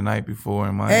time the night before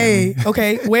in Miami. Hey,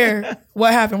 okay, where?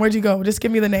 What happened? Where'd you go? Just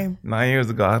give me the name. 9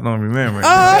 years ago, I don't remember.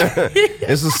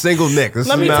 It's a single Nick. This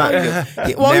Let is me not tell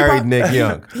you. married Nick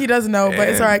Young. He doesn't know, but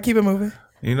it's all right. Keep it moving.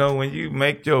 When you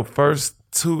make your first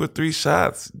 2 or 3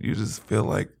 shots, you just feel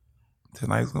like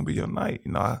tonight's going to be your night.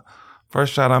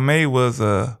 First shot I made was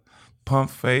a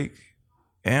pump fake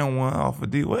and one off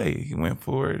of D-Wade. He went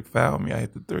for it, fouled me. I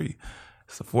hit the 3.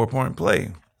 It's a 4-point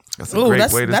play. That's a great way to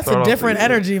start off. That's a different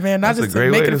energy, man. Not just to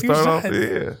make a few shots.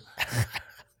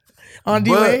 On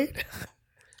D-Wade?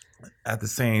 At the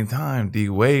same time,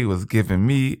 D-Wade was giving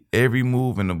me every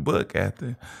move in the book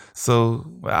after. So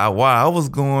while I was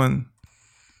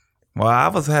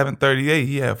having 38,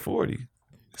 he had 40.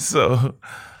 So,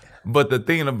 but the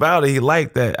thing about it, he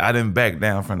liked that I didn't back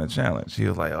down from the challenge. He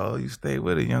was like, oh, you stay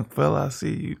with it, young fella. I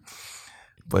see you.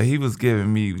 But he was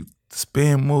giving me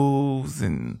spin moves,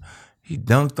 and he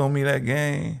dunked on me that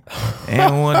game.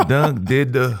 And one dunk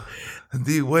did the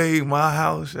D-Wade my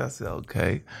house. I said,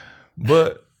 okay.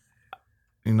 But,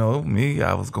 you know, me,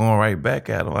 I was going right back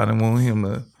at him. I didn't want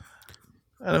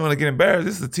to get embarrassed.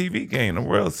 This is a TV game. The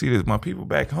world see this. My people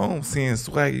back home seeing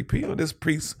Swaggy P. This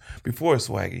before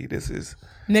Swaggy. This is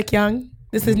Nick Young.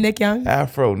 This is Nick Young.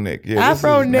 Afro Nick. Yeah,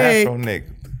 Afro Nick. Afro Nick.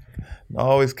 I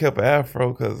always kept an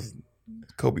afro because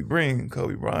Kobe Bryant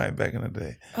back in the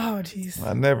day. Oh, jeez.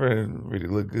 I never really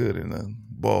looked good in a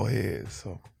bald head,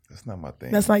 so that's not my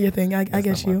thing. That's not your thing. I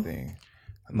get you. My thing.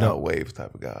 I'm not a waves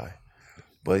type of guy.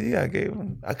 But yeah,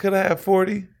 I could have had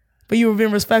 40. But you were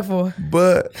being respectful.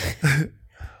 But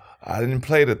I didn't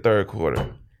play the third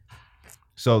quarter.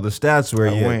 So the stats were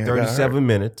 37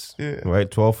 minutes, right?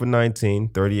 12 for 19,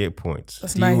 38 points.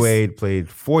 That's nice. D-Wade played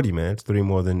 40 minutes, 3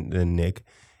 more than Nick,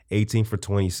 18 for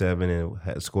 27, and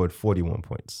had scored 41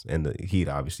 points. And the Heat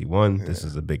obviously won. Yeah. This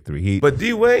is a big 3 Heat. But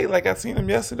D-Wade, like I seen him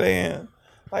yesterday, and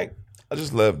like I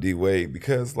just love D-Wade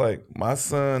because like my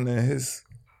son and his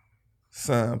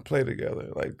son play together.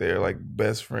 Like they're like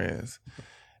best friends.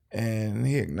 And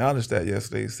he acknowledged that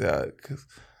yesterday. He said, because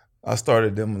I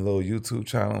started them a little YouTube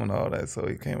channel and all that. So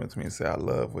he came up to me and said, I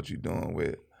love what you're doing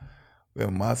with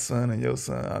my son and your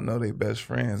son. I know they best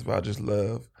friends, but I just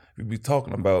love, we be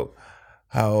talking about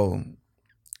how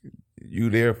you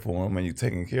there for him and you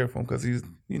taking care of him because he's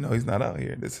not out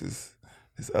here. This is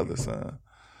his other son.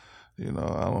 You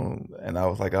know, I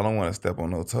was like, I don't want to step on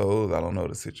no toes. I don't know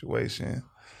the situation.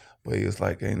 But he was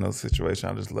like, ain't no situation.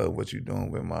 I just love what you're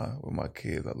doing with my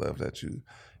kids. I love that you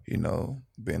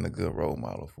being a good role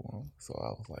model for them. So I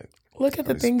was like, look at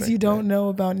the things you don't know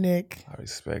about Nick. I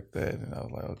respect that. And I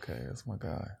was like, okay, that's my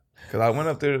guy. Because I went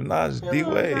up there to Naj,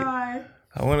 D-Wade. I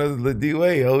went up to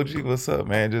D-Wade, OG, what's up,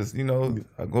 man? Just,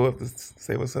 I go up to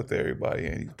say what's up to everybody.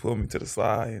 And he pulled me to the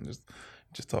side and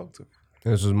just talk to me.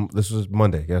 This was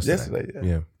Monday, yesterday.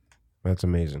 Yeah. That's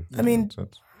amazing. I mean,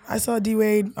 I saw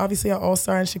D-Wade, obviously an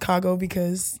all-star in Chicago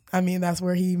because, that's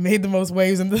where he made the most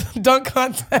waves in the dunk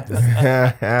contest.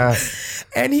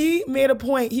 And he made a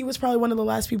point. He was probably one of the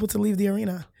last people to leave the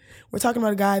arena. We're talking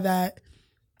about a guy that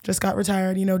just got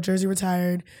retired, Jersey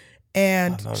retired,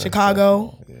 and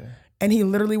Chicago. Yeah. And he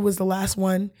literally was the last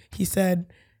one. He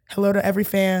said hello to every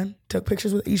fan, took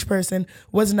pictures with each person,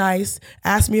 was nice,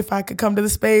 asked me if I could come to the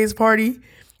Spades party,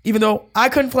 even though I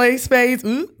couldn't play Spades.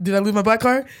 Ooh, did I lose my black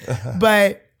card?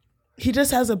 But he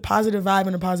just has a positive vibe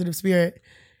and a positive spirit.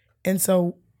 And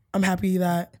so I'm happy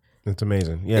that it's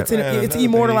amazing. Yeah, it's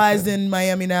immortalized in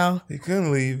Miami now. He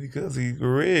couldn't leave because he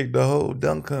rigged the whole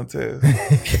dunk contest.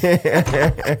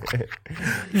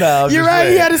 No, you're right.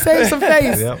 He had to save some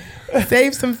face. Yep.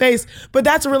 Save some face. But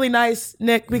that's really nice,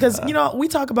 Nick, because we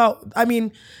talk about.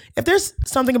 If there's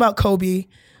something about Kobe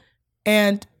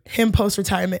and him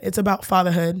post-retirement, it's about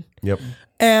fatherhood. Yep.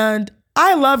 And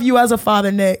I love you as a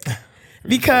father, Nick.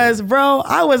 Because, bro,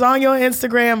 I was on your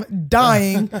Instagram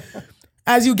dying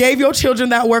as you gave your children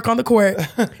that work on the court.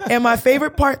 And my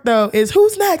favorite part, though, is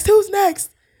who's next? Who's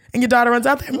next? And your daughter runs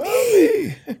out there,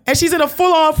 me. And she's in a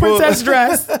full-on princess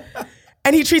dress.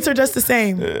 And he treats her just the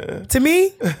same. Yeah. To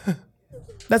me,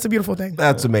 that's a beautiful thing.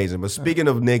 That's amazing. But speaking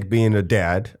of Nick being a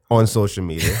dad on social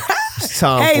media, it's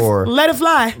time for... Let it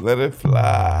fly. Let it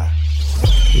fly.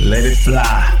 Let it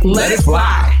fly. Let it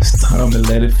fly. It's time to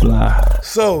let it fly.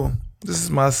 So... this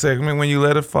is my segment. When you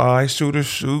let it fly, shoot or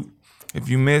shoot. If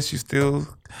you miss, you still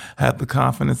have the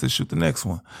confidence to shoot the next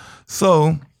one.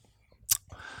 So,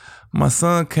 my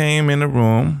son came in the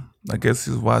room. I guess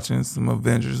he was watching some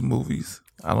Avengers movies.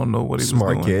 I don't know what he was doing.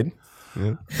 Smart kid.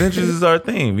 Yeah. Avengers is our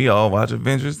thing. We all watch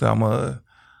Avengers. I'm a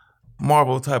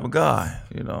Marvel type of guy,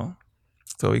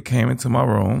 So he came into my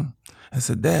room and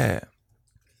said, Dad,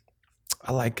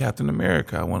 I like Captain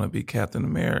America. I want to be Captain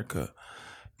America.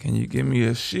 Can you give me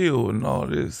a shield and all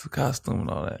this, costume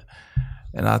and all that?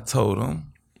 And I told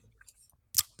him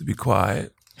to be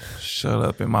quiet, shut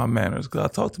up in my manners, because I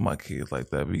talk to my kids like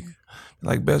that. We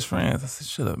like best friends. I said,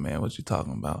 shut up, man. What you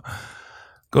talking about?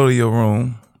 Go to your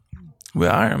room. We're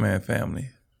Iron Man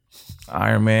family.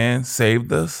 Iron Man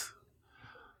saved us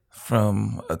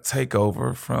from a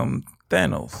takeover from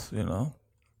Thanos,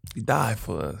 He died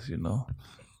for us,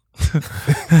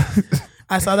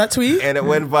 I saw that tweet. And it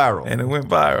went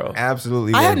viral.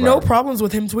 Absolutely. I had no problems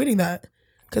with him tweeting that.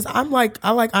 Because I like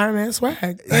Iron Man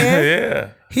swag. And yeah.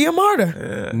 He a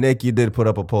martyr. Yeah. Nick, you did put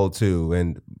up a poll too,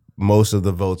 and most of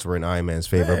the votes were in Iron Man's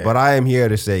favor. Man. But I am here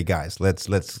to say, guys, let's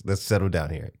settle down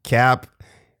here. Cap,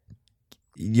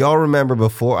 y'all remember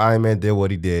before Iron Man did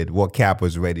what he did, what Cap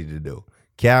was ready to do.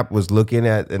 Cap was looking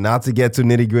at, and not to get too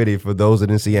nitty gritty for those that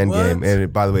didn't see Endgame.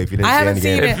 And by the way, if you didn't see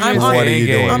Endgame, what are you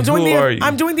doing?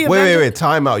 I'm doing the Wait,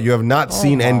 time out. You have not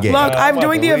seen Endgame. Look, I'm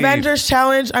doing the Avengers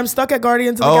challenge. I'm stuck at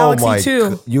Guardians of the Galaxy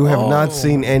 2. You have not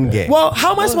seen Endgame. Well,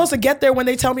 how am I supposed to get there when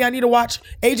they tell me I need to watch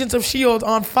Agents of S.H.I.E.L.D.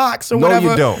 on Fox or whatever?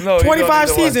 No, you don't. No, 25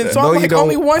 seasons. So I'm like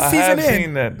only one season in. I have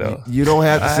seen that though. You don't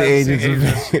have to see Agents of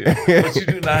S.H.I.E.L.D. But you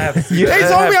do not have to see They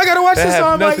told me I gotta watch this, so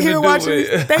I'm like, here, watch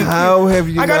it. Thank you. How have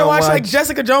you? I gotta watch like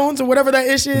Jessica Jones or whatever that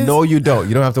ish is. No, you don't.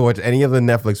 You don't have to watch any of the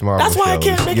Netflix Marvel shows. That's why I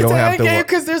can't make it to Endgame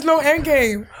because there's no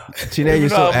Endgame. Chine, you're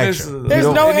so extra. There's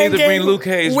no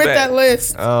Endgame with that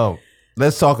list. Oh.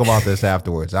 Let's talk about this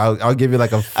afterwards. I'll give you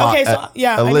like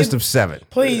a list of 7.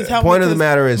 Please help. Point of the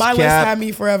matter is, my Cap list had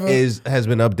me forever. has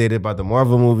been updated by the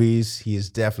Marvel movies. He is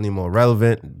definitely more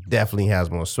relevant. Definitely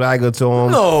has more swagger to him.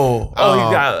 No, he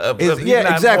got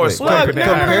exactly. Compared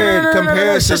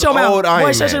to the old Iron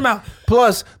Man. Shut your mouth.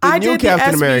 Plus, the new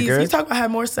Captain America. You talk about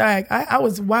having more swag. I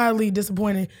was wildly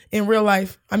disappointed in real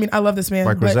life. I mean, I love this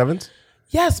man. Chris Evans?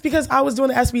 Yes, because I was doing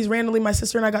the ESPYs randomly. My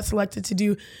sister and I got selected to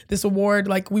do this award.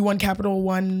 Like we won Capital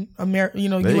One,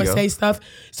 USA stuff.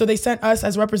 So they sent us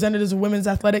as representatives of women's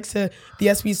athletics to the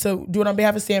ESPYs to do it on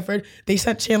behalf of Stanford. They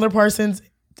sent Chandler Parsons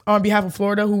on behalf of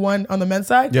Florida, who won on the men's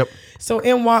side. Yep. So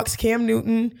in walks Cam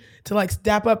Newton to like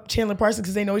dap up Chandler Parsons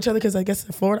because they know each other because I guess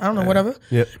in Florida, I don't know, whatever.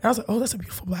 Yep. And I was like, oh, that's a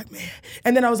beautiful black man.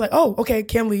 And then I was like, oh, okay,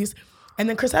 Cam leaves. And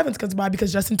then Chris Evans comes by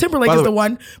because Justin Timberlake is the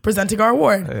one presenting our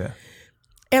award. Yeah.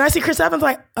 And I see Chris Evans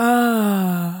like,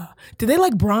 did they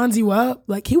like bronze you up?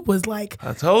 Like he was like,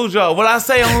 I told y'all what I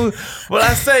say to.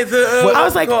 I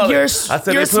was like,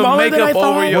 you're smaller than I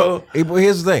thought.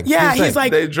 Here's the thing. Yeah, he's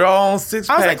like, they draw on 6 packs.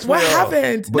 I was like, what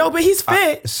happened? No, but he's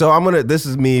fit. This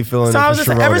is me feeling. So I was just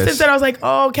ever since then I was like,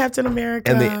 oh, Captain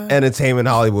America. And the entertainment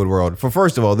Hollywood world.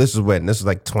 First of all, this was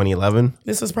like 2011.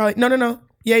 This was probably no.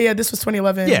 Yeah, this was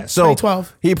 2011. Yeah, so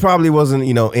 2012. He probably wasn't,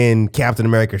 in Captain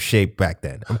America shape back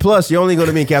then. And plus, you're only going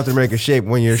to be in Captain America shape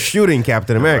when you're shooting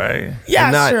Captain America. Right. Yeah,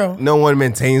 that's true. No one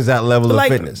maintains that level of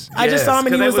fitness. I just saw him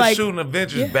and he was like shooting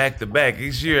Avengers back to back.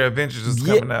 Each year, Avengers is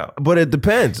coming out. But it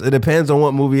depends. It depends on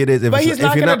what movie it is. But he's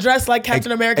not going to dress like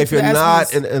Captain America. If you're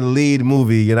not in a lead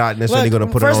movie, you're not necessarily going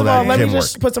to put on all that gym work. First of all, let me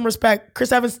just put some respect.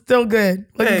 Chris Evans still good,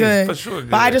 looking good. For sure.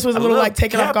 But I just was a little like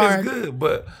taken off guard. Good,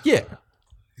 but yeah.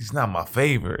 He's not my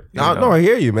favorite. No, I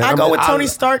hear you, man. I go with Tony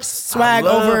Stark's swag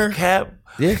over Cap.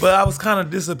 Yeah. But I was kind of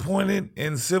disappointed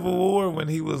in Civil War when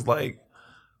he was like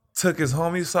took his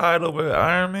homie side over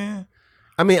Iron Man.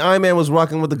 I mean, Iron Man was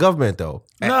rocking with the government though.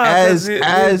 Nah, as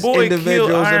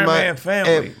individuals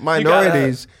and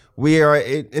minorities, we are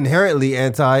inherently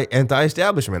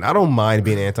anti-establishment. I don't mind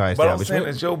being anti-establishment. But I'm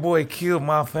saying that your boy killed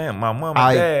my mom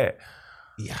and dad.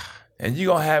 Yeah. And you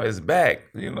gonna have his back.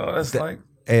 That's like.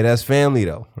 Hey, that's family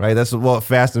though, right? That's what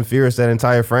Fast and Furious, that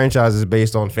entire franchise is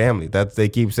based on family. They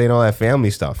keep saying all that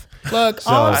family stuff. Look,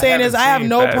 all I'm saying is I have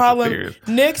no problem.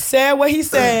 Nick said what he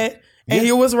said, and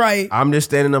he was right. I'm just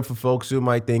standing up for folks who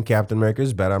might think Captain America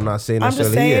is better. I'm not saying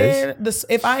necessarily he is.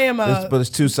 If I am but it's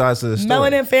two sides to the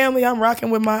story. Melanin family, I'm rocking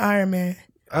with my Iron Man.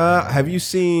 Have you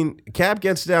seen Cap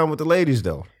gets down with the ladies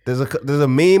though? There's a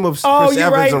meme of Chris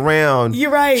Evans around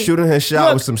shooting his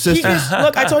shot with some sisters.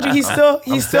 Look, I told you he's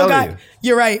still got.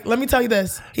 You're right. Let me tell you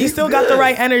this. He's still got the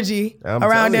right energy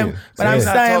around him. But I'm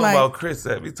saying like about Chris.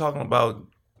 We talking about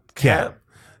Cap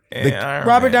and Iron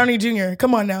Robert Man. Downey Jr.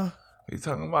 Come on now. We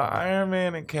talking about Iron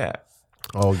Man and Cap.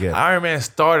 Oh yeah, Iron Man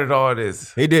started all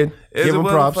this. He did. Give him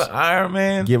props. For Iron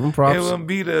Man, give him props. It wouldn't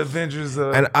be the Avengers.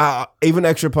 And even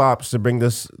extra props to bring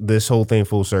this whole thing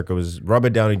full circle is Robert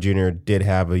Downey Jr. did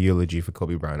have a eulogy for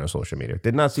Kobe Bryant on social media.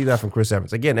 Did not see that from Chris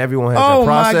Evans. Again, everyone has their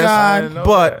process. My God.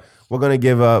 But we're gonna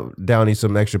give Downey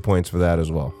some extra points for that as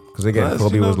well. Because again,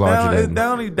 Kobe was larger than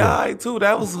Downey died too.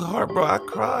 That was heartbreaking. I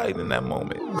cried in that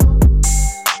moment.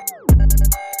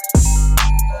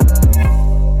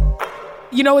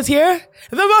 You know what's here?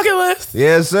 The bucket list.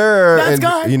 Yes, sir. That's and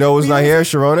gone. You know what's not here?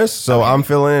 Sharonis. So I'm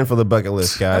filling in for the bucket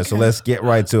list, guys. Okay. So let's get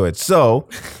right to it. So,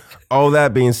 all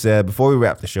that being said, before we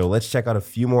wrap the show, let's check out a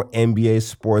few more NBA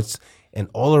sports and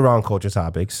all-around culture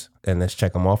topics, and let's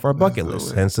check them off our bucket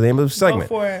list. Hence the name of the segment.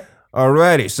 Go for it.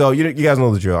 Alrighty, so you guys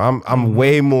know the drill. I'm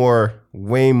way more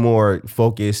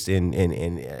focused in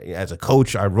as a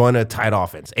coach. I run a tight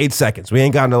offense. 8 seconds. We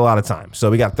ain't gotten a lot of time, so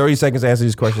we got 30 seconds to answer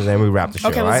these questions, and we wrap the show.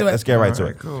 Okay, let's get right to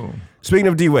it. Cool. Speaking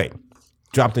of D-Wade,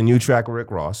 dropped a new track with Rick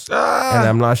Ross, and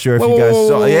I'm not sure if you guys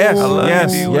saw.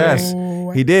 Yes,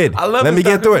 he did. I love Let me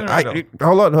get through it.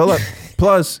 Hold on.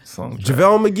 Plus,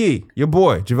 JaVale McGee, your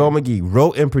boy, JaVale McGee,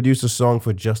 wrote and produced a song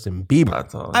for Justin Bieber.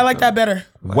 I like that better.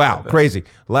 Wow, crazy.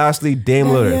 Lastly, Dame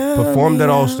Lillard performed at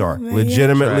All-Star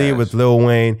legitimately with Lil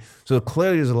Wayne. So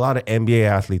clearly there's a lot of NBA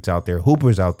athletes out there,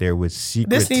 hoopers out there with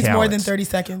secret talents. This needs more than 30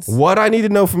 seconds. What I need to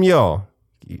know from y'all,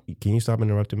 can you stop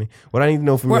interrupting me? What I need to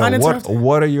know from y'all,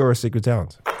 what are your secret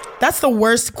talents? That's the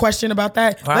worst question about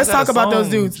that. Let's talk about those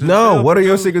dudes. No, what are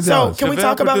your secret talents? So can we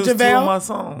talk about JaVale? 2 of my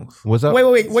songs. What's up?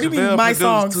 Wait. What do you mean my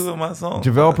songs? 2 of my songs.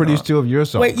 JaVale produced 2 of your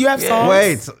songs. Wait, you have songs?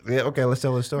 Wait. Yeah, okay, let's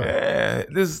tell the story. Yeah,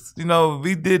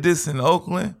 we did this in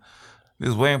Oakland.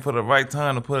 Just waiting for the right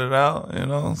time to put it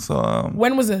out, So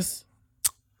when was this?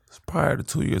 It's prior to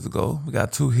 2 years ago. We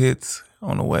got 2 hits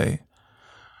on the way,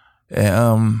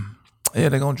 and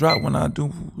they're gonna drop when I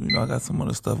do. I got some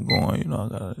other stuff going. I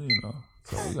got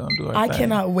So we're gonna do our thing.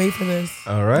 Cannot wait for this.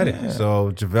 All righty. Yeah.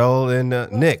 So JaVale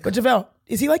and Nick. But JaVale,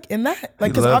 is he like in that?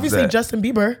 Like, because obviously Justin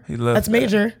Bieber, that's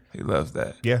major. He loves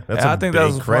that. Yeah, I think that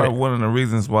was one of the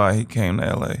reasons why he came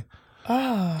to LA.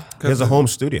 He has a home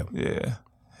studio. Yeah,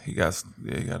 he got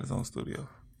his own studio.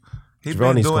 He's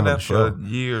been doing that for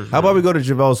years. How about we go to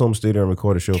JaVale's home studio and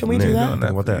record a show? Can we do that? Doing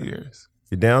that for years.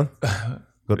 You down?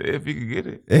 If you can get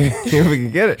it. If we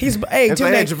can get it.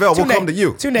 JaVale, we'll come to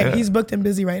you. He's booked and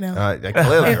busy right now.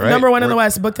 Clearly, right? Number 1 in the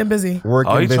West, booked and busy.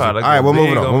 Working busy. All right, we're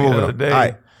moving on. All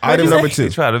right, item number 2. He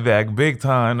tried to back big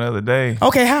time the other day.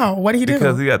 Okay, how? What did he do?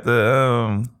 Because he got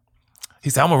the, he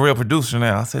said, I'm a real producer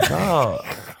now. I said, dog,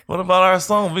 what about our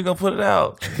song? We gonna put it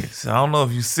out. He said, I don't know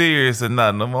if you serious or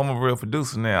not. No, I'm a real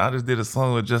producer now. I just did a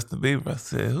song with Justin Bieber. I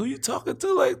said, who you talking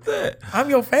to like that? I'm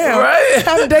your fan. Right?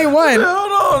 From day one. I said,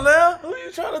 hold on now. Who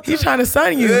you trying to He's trying to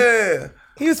sign you. Yeah.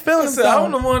 He was feeling himself.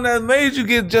 I'm the one that made you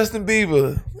get Justin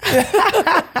Bieber.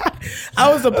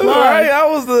 I was the plug. Right? I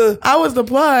was the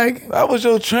plug. I was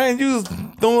your train. You was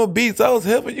throwing beats. I was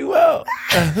helping you out.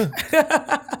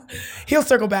 He'll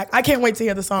circle back. I can't wait to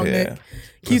hear the song, Nick.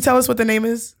 Can you tell us what the name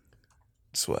is?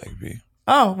 Swag B.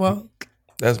 Oh, well.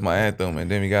 That's my anthem. And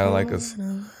then we got a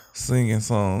singing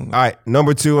song. All right,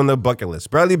 number 2 on the bucket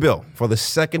list. Bradley Beal, for the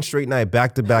second straight night,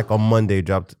 back-to-back on Monday,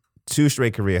 dropped 2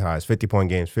 straight career highs, 50-point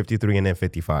games, 53 and then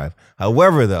 55.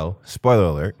 However, though, spoiler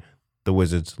alert, the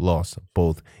Wizards lost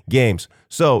both games.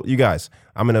 So, you guys,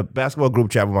 I'm in a basketball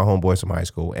group chat with my homeboys from high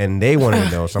school, and they wanted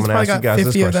to know, so I'm going to ask you guys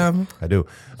this question. I do.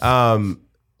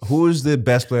 Who is the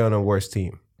best player on the worst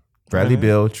team? Bradley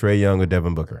Beal, Trae Young, or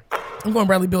Devin Booker? I'm going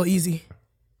Bradley Beal easy.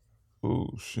 Ooh,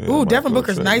 shit. Ooh, Devin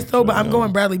Booker's nice, though, but I'm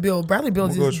going Bradley Beal. Bradley Beal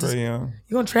just... Trae Young.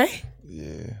 You going Trae?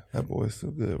 Yeah, that boy's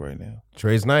still good right now.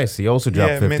 Trae's nice. He also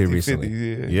dropped 50 recently.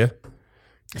 50, yeah.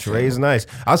 Trae's nice.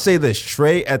 I'll say this: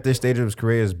 Trae at this stage of his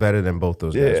career is better than both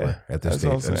those guys were at this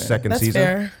stage, the second season.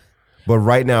 Fair. But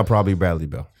right now, probably Bradley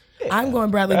Beal. I'm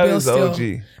going Bradley Beal still.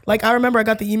 OG. Like, I remember I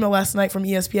got the email last night from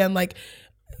ESPN, like,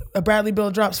 Bradley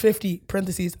Beal drops 50,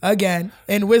 parentheses, again,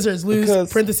 and Wizards lose,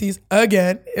 parentheses,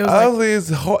 again. It was honestly, it's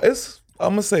hard.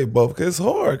 I'm gonna say both because it's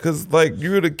hard. Because like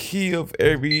you're the key of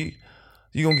every.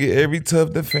 You're gonna get every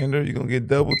tough defender. You're gonna get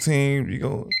double teamed.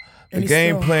 The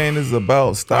game plan is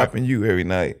about stopping you every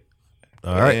night.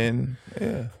 All right, and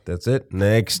that's it.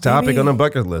 Next topic on the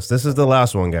bucket list. This is the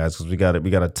last one, guys, because we got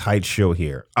a tight show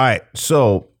here. All right,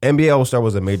 so NBA All-Star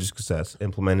was a major success,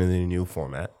 implementing the new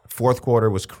format. Fourth quarter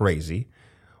was crazy.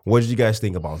 What did you guys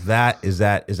think about that? Is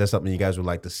that something you guys would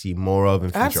like to see more of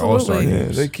in future All-Star games?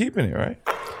 Yeah, they're keeping it, right?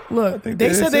 Look,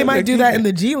 they said they might do that in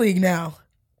the G League now.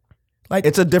 Like,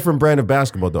 it's a different brand of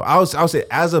basketball, though. I'll say,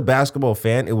 as a basketball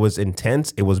fan, it was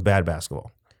intense. It was bad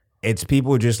basketball. It's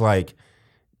people just like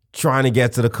trying to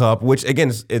get to the cup, which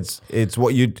again, it's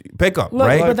what you pick up,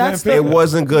 right? But it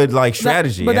wasn't good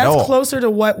strategy. But that's closer to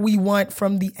what we want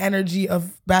from the energy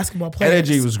of basketball players.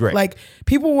 Energy was great. Like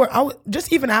people were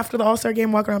just even after the All-Star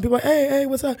game, walking around, people were like, hey,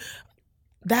 what's up?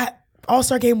 That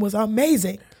All-Star game was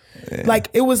amazing. Yeah. Like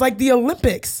it was like the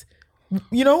Olympics.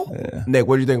 You know? Yeah. Nick,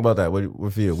 what do you think about that?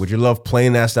 What for you? Would you love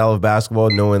playing that style of basketball,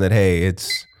 knowing that, hey,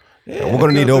 we're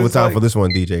going to need overtime for this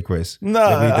one, DJ Chris? No,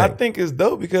 I think it's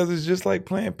dope because it's just like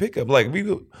playing pickup. Like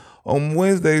on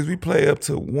Wednesdays, we play up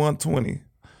to 120.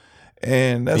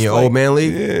 And that's your old man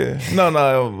league? Yeah.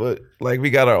 No, but like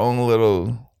we got our own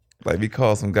little, like we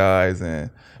call some guys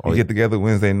and we get together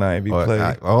Wednesday night. We play.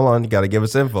 Right, hold on, you got to give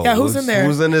us info. Yeah, who's in there?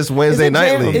 Who's in this Wednesday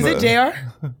night league? Is it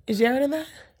JR? Is JR in that?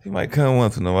 He might come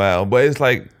once in a while, but it's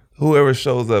like whoever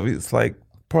shows up. It's like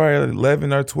probably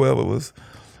 11 or 12 of us.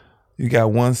 You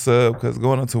got one sub because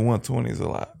going up to 120 is a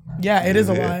lot. Yeah, it is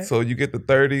a lot. So you get the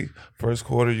 30 first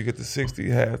quarter, you get the 60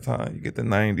 halftime, you get the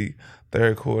 90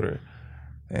 third quarter,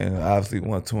 and obviously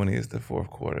 120 is the fourth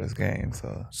quarter's game.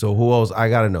 So who else? I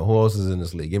gotta know who else is in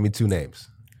this league. Give me 2 names.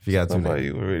 If you got two nobody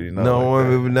names. you already know. No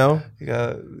one would know? You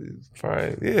got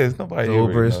probably, it's nobody The you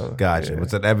already Hoopers? know. Gotcha. Yeah.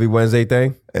 What's that, every Wednesday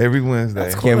thing? Every Wednesday.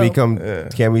 That's cool.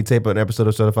 Can we tape an episode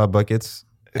of Certified Buckets?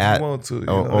 If you want to.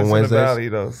 On it's Wednesdays? in the valley,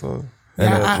 though, so.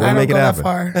 Yeah, we'll I make don't it go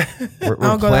happen. that far. We're I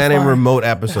don't go that planning far. remote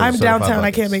episodes. I'm of Certified downtown. I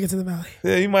Buckets. can't make it to the valley.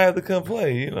 Yeah, you might have to come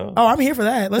play, you know. Oh, I'm here for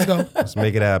that. Let's go. Let's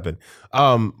make it happen.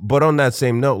 But on that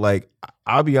same note, like,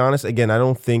 I'll be honest, again, I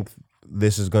don't think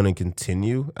this is going to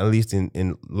continue, at least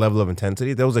in level of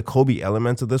intensity. There was a Kobe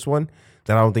element to this one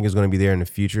that I don't think is going to be there in the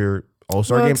future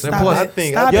All-Star Look, games. And stop plus, it. I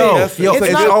think Stop that's it.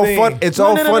 it's not- all fun. It's No,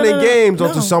 all no, no, fun no, and no, games no.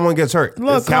 until someone gets hurt.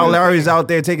 Look, Kyle look. Lowry's out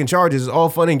there taking charges. It's all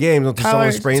fun and games until someone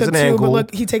Kyler sprains took an 2, ankle. but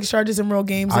look, he takes charges in real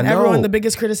games, and I know. everyone. The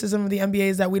biggest criticism of the NBA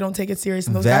is that we don't take it serious,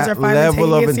 and those That guys are finally level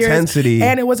taking of it serious. intensity.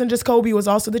 And it wasn't just Kobe; it was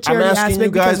also the charity asking you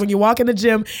aspect. Because guys- when you walk in the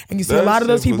gym and you see a That lot of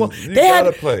those shit people, was- you they gotta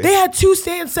had play. they had 2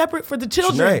 stands separate for the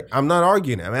children. Right. I'm not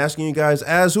arguing. I'm asking you guys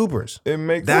as Hoopers. It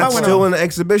makes That's sense. still an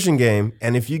exhibition game,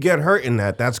 and if you get hurt in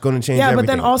that, that's going to change Yeah, but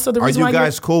everything. then also the reason are why you you're-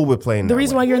 guys cool with playing? The that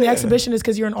reason way? why you're in the exhibition is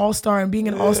because you're an all-star, and being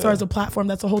an all-star is a platform.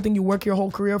 That's the whole thing you work your whole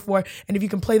career for. And if you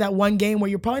can play that one game where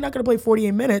you're probably not going to play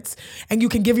 48 minutes, and you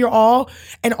can give your all,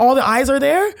 and all the eyes are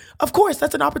there, of course,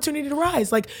 that's an opportunity to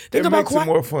rise. Like, think It about makes it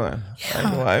more fun. I ain't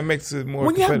gonna lie. It makes it more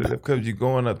When you have- competitive because you're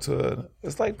going up to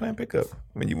it's like playing pickup.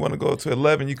 When you want to go to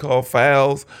 11, you call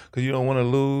fouls because you don't want to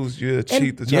lose. You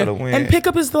cheat to try to win. And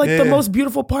pickup is the Yeah. most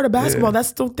beautiful part of basketball. Yeah.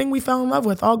 That's the thing we fell in love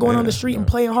with. All going on the street and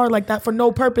playing hard like that for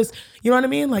no purpose. You know what I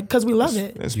mean? Like, because we love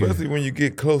it. Especially when you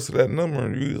get close to that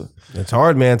number. It's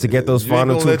hard, man, to get those You ain't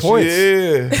final gonna 2 let points.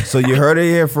 Yeah. So you heard it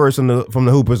here first from the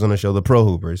Hoopers on the show, the pro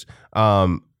Hoopers.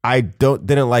 I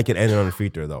didn't like it ending on a free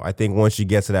throw though. I think once you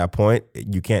get to that point,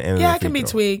 you can't end. Yeah, on a it can free be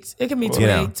throw. tweaked. It can be You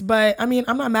know. tweaked. But I mean,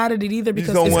 I'm not mad at it either You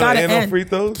because don't it's want got to to end on end. free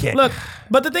throws? Look,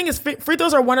 but the thing is, free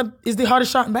throws are is the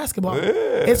hardest shot in basketball.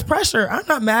 It's pressure. I'm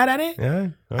not mad at it. Yeah, all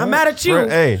I'm right. mad at you.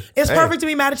 Hey, It's hey. perfect to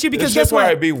be mad at you It because should guess what?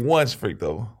 probably be one free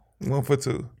throw. 1 for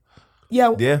 2.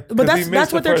 Yeah, Yeah. But 'Cause that's he missed that's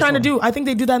the what they're first trying to one. do. I think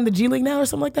they do that in the G League now or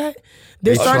something like that.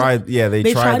 They They're starting- tried. Yeah, they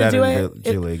try tried to that do in it.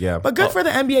 the G League. Yeah, But good for the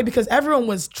NBA because everyone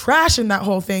was trashing that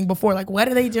whole thing before. Like, what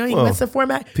are they doing? Well, What's the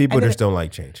format? people And then just don't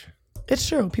like change. It's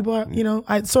true. People are,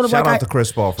 I sort of Shout like out to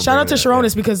Chris Paul. For shout out to bringing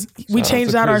that, Sharonis because we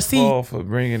changed out our Chris seat. Paul for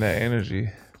bringing that energy.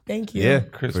 Thank you. Yeah,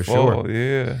 Chris for Paul, sure.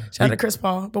 yeah. Shout out to Chris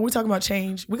Paul. But we're talking about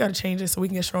change. We got to change it so we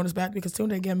can get Sharonis back because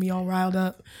Tunde getting me all riled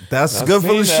up. That's I've good for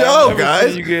the seen that. show, I've never guys.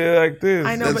 seen you get like this.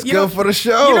 I know, That's but you good know, for the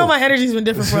show. You know my energy's been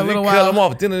different for a little Cut while. him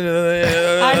off.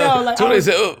 I know, like, Tony I was-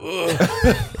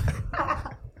 said,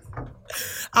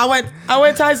 I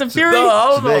went Tyson Fury. No,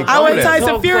 I don't know. I I went that. Tyson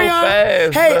So Fury on.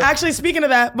 fast, Hey, bro. actually, speaking of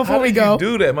that, before How we did go, you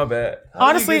do that? My bad. How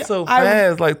Honestly, you get so I-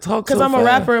 fast. Like talk because so I'm a fast.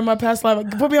 rapper in my past life.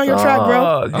 Put me on your track,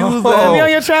 bro. You was Put me on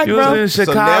your track, you bro. was in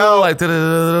So Chicago, now- like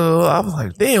da-da-da-da-da. I was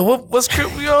like, damn, what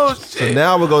script we on? Shit. So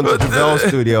now we're going to the Bell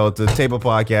Studio to tape a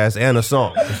podcast and a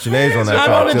song. Sinead's on that I'm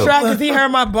track on the too. track because he heard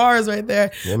my bars right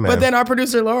there. Yeah, man. But then our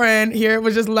producer Lauren here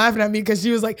was just laughing at me because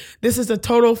she was like, "This is a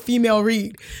total female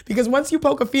read." Because once you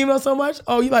poke a female so much,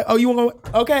 you want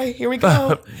okay, here we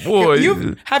go. Boy, you've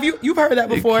heard that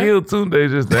He before? killed Tunde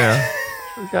just now.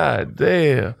 God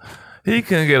damn. He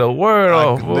couldn't get a word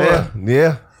off, boy.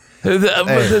 Yeah. I'm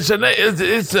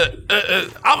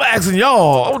asking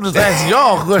y'all. I'm just asking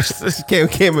y'all questions.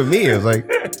 Came with me. It was like,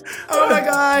 Oh my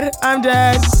God, I'm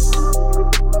dead.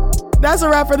 That's a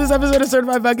wrap for this episode of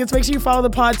Certified Buckets. Make sure you follow the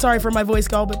pod. Sorry for my voice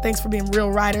go, but thanks for being real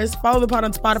riders. Follow the pod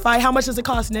on Spotify. How much does it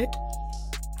cost, Nick?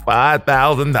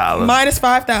 $5,000. Minus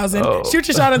 5,000. Oh. Shoot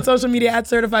your shot on social media at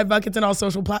Certified Buckets and all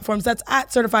social platforms. That's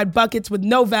at Certified Buckets with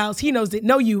no vowels. He knows it.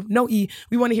 No U, no E.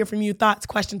 We want to hear from you. Thoughts,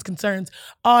 questions, concerns,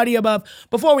 all the above.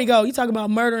 Before we go, you talk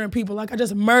about murdering people. Like I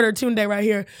just murdered Tunde right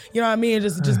here. You know what I mean?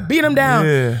 Just beat him down.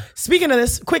 Yeah. Speaking of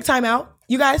this, quick timeout.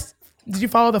 You guys, did you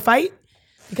follow the fight?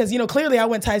 Because, clearly I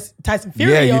went Tyson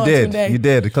Fury yeah, you on did. Tunde. You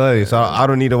did, clearly. So I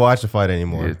don't need to watch the fight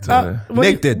anymore. Yeah, Tunde.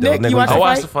 Nick did, though. Nick, Nick you was watched I the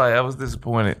watched fight? the fight. I was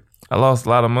disappointed. I lost a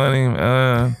lot of money.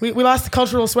 We lost the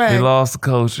cultural swag. We lost the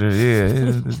culture. Yeah,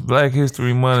 this Black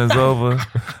History Month is over.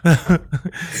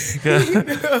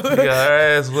 got our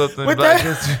ass whooped in With Black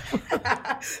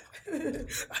that-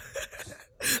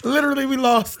 History. Literally, we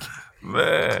lost.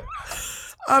 Man,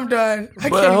 I'm done. I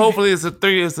but can't hopefully it's a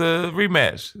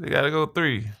rematch. They gotta go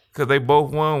 3 because they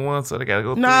both won one, so they gotta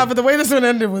go 3. Nah, but the way this one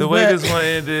ended was the way bad. this one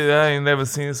ended, I ain't never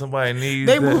seen somebody need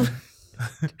They that. moved.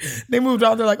 They moved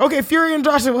on. They're like, okay, Fury and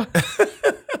Joshua.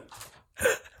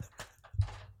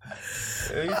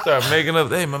 You start making up.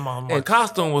 Hey, my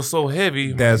costume was so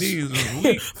heavy. My That's- knees was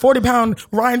weak. 40-pound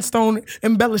rhinestone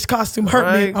embellished costume hurt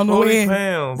me Right? on the 40 way in.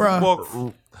 pounds. Bruh.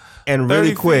 Walk- And really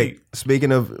 30 quick, feet.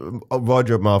 speaking of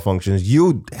wardrobe malfunctions,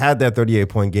 you had that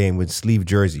 38-point game with sleeve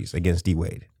jerseys against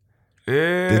D-Wade.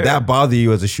 Yeah. Did that bother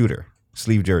you as a shooter?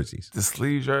 Sleeve jerseys. The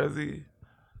sleeve jersey?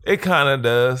 It kind of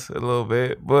does a little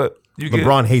bit, but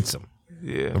LeBron hates them.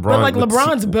 Yeah.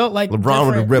 LeBron's built like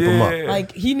LeBron would rip him up.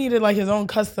 Like he needed like his own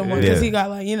custom one because he got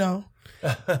like, you know.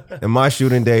 In my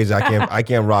shooting days, I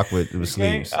can't rock with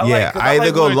sleeves. I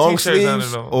either go long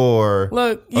sleeves or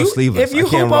sleeveless. If you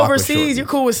hoop overseas, you're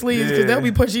cool with sleeves because they'll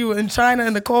be putting you in China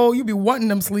in the cold. You be wanting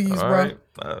them sleeves, bro.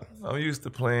 Right. I'm used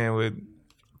to playing with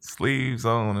sleeves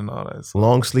on and all that.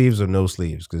 Long sleeves or no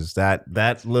sleeves, because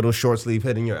that little short sleeve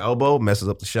hitting your elbow messes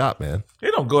up the shot, man.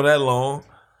 It don't go that long.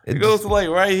 It goes to like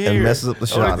right here. It messes up the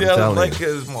shot.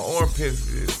 Because my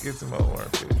armpits gets in my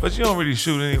armpit. But you don't really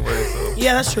shoot anyway, so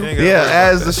yeah, that's true. Yeah,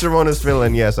 as the Sharonis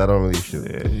feeling, yes, I don't really shoot.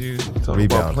 Yeah, you talk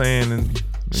about playing and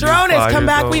Sharonis, come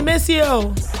back. We miss you.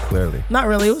 Clearly, not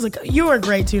really. You were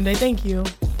great Tunde. Thank you.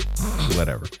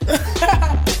 Whatever.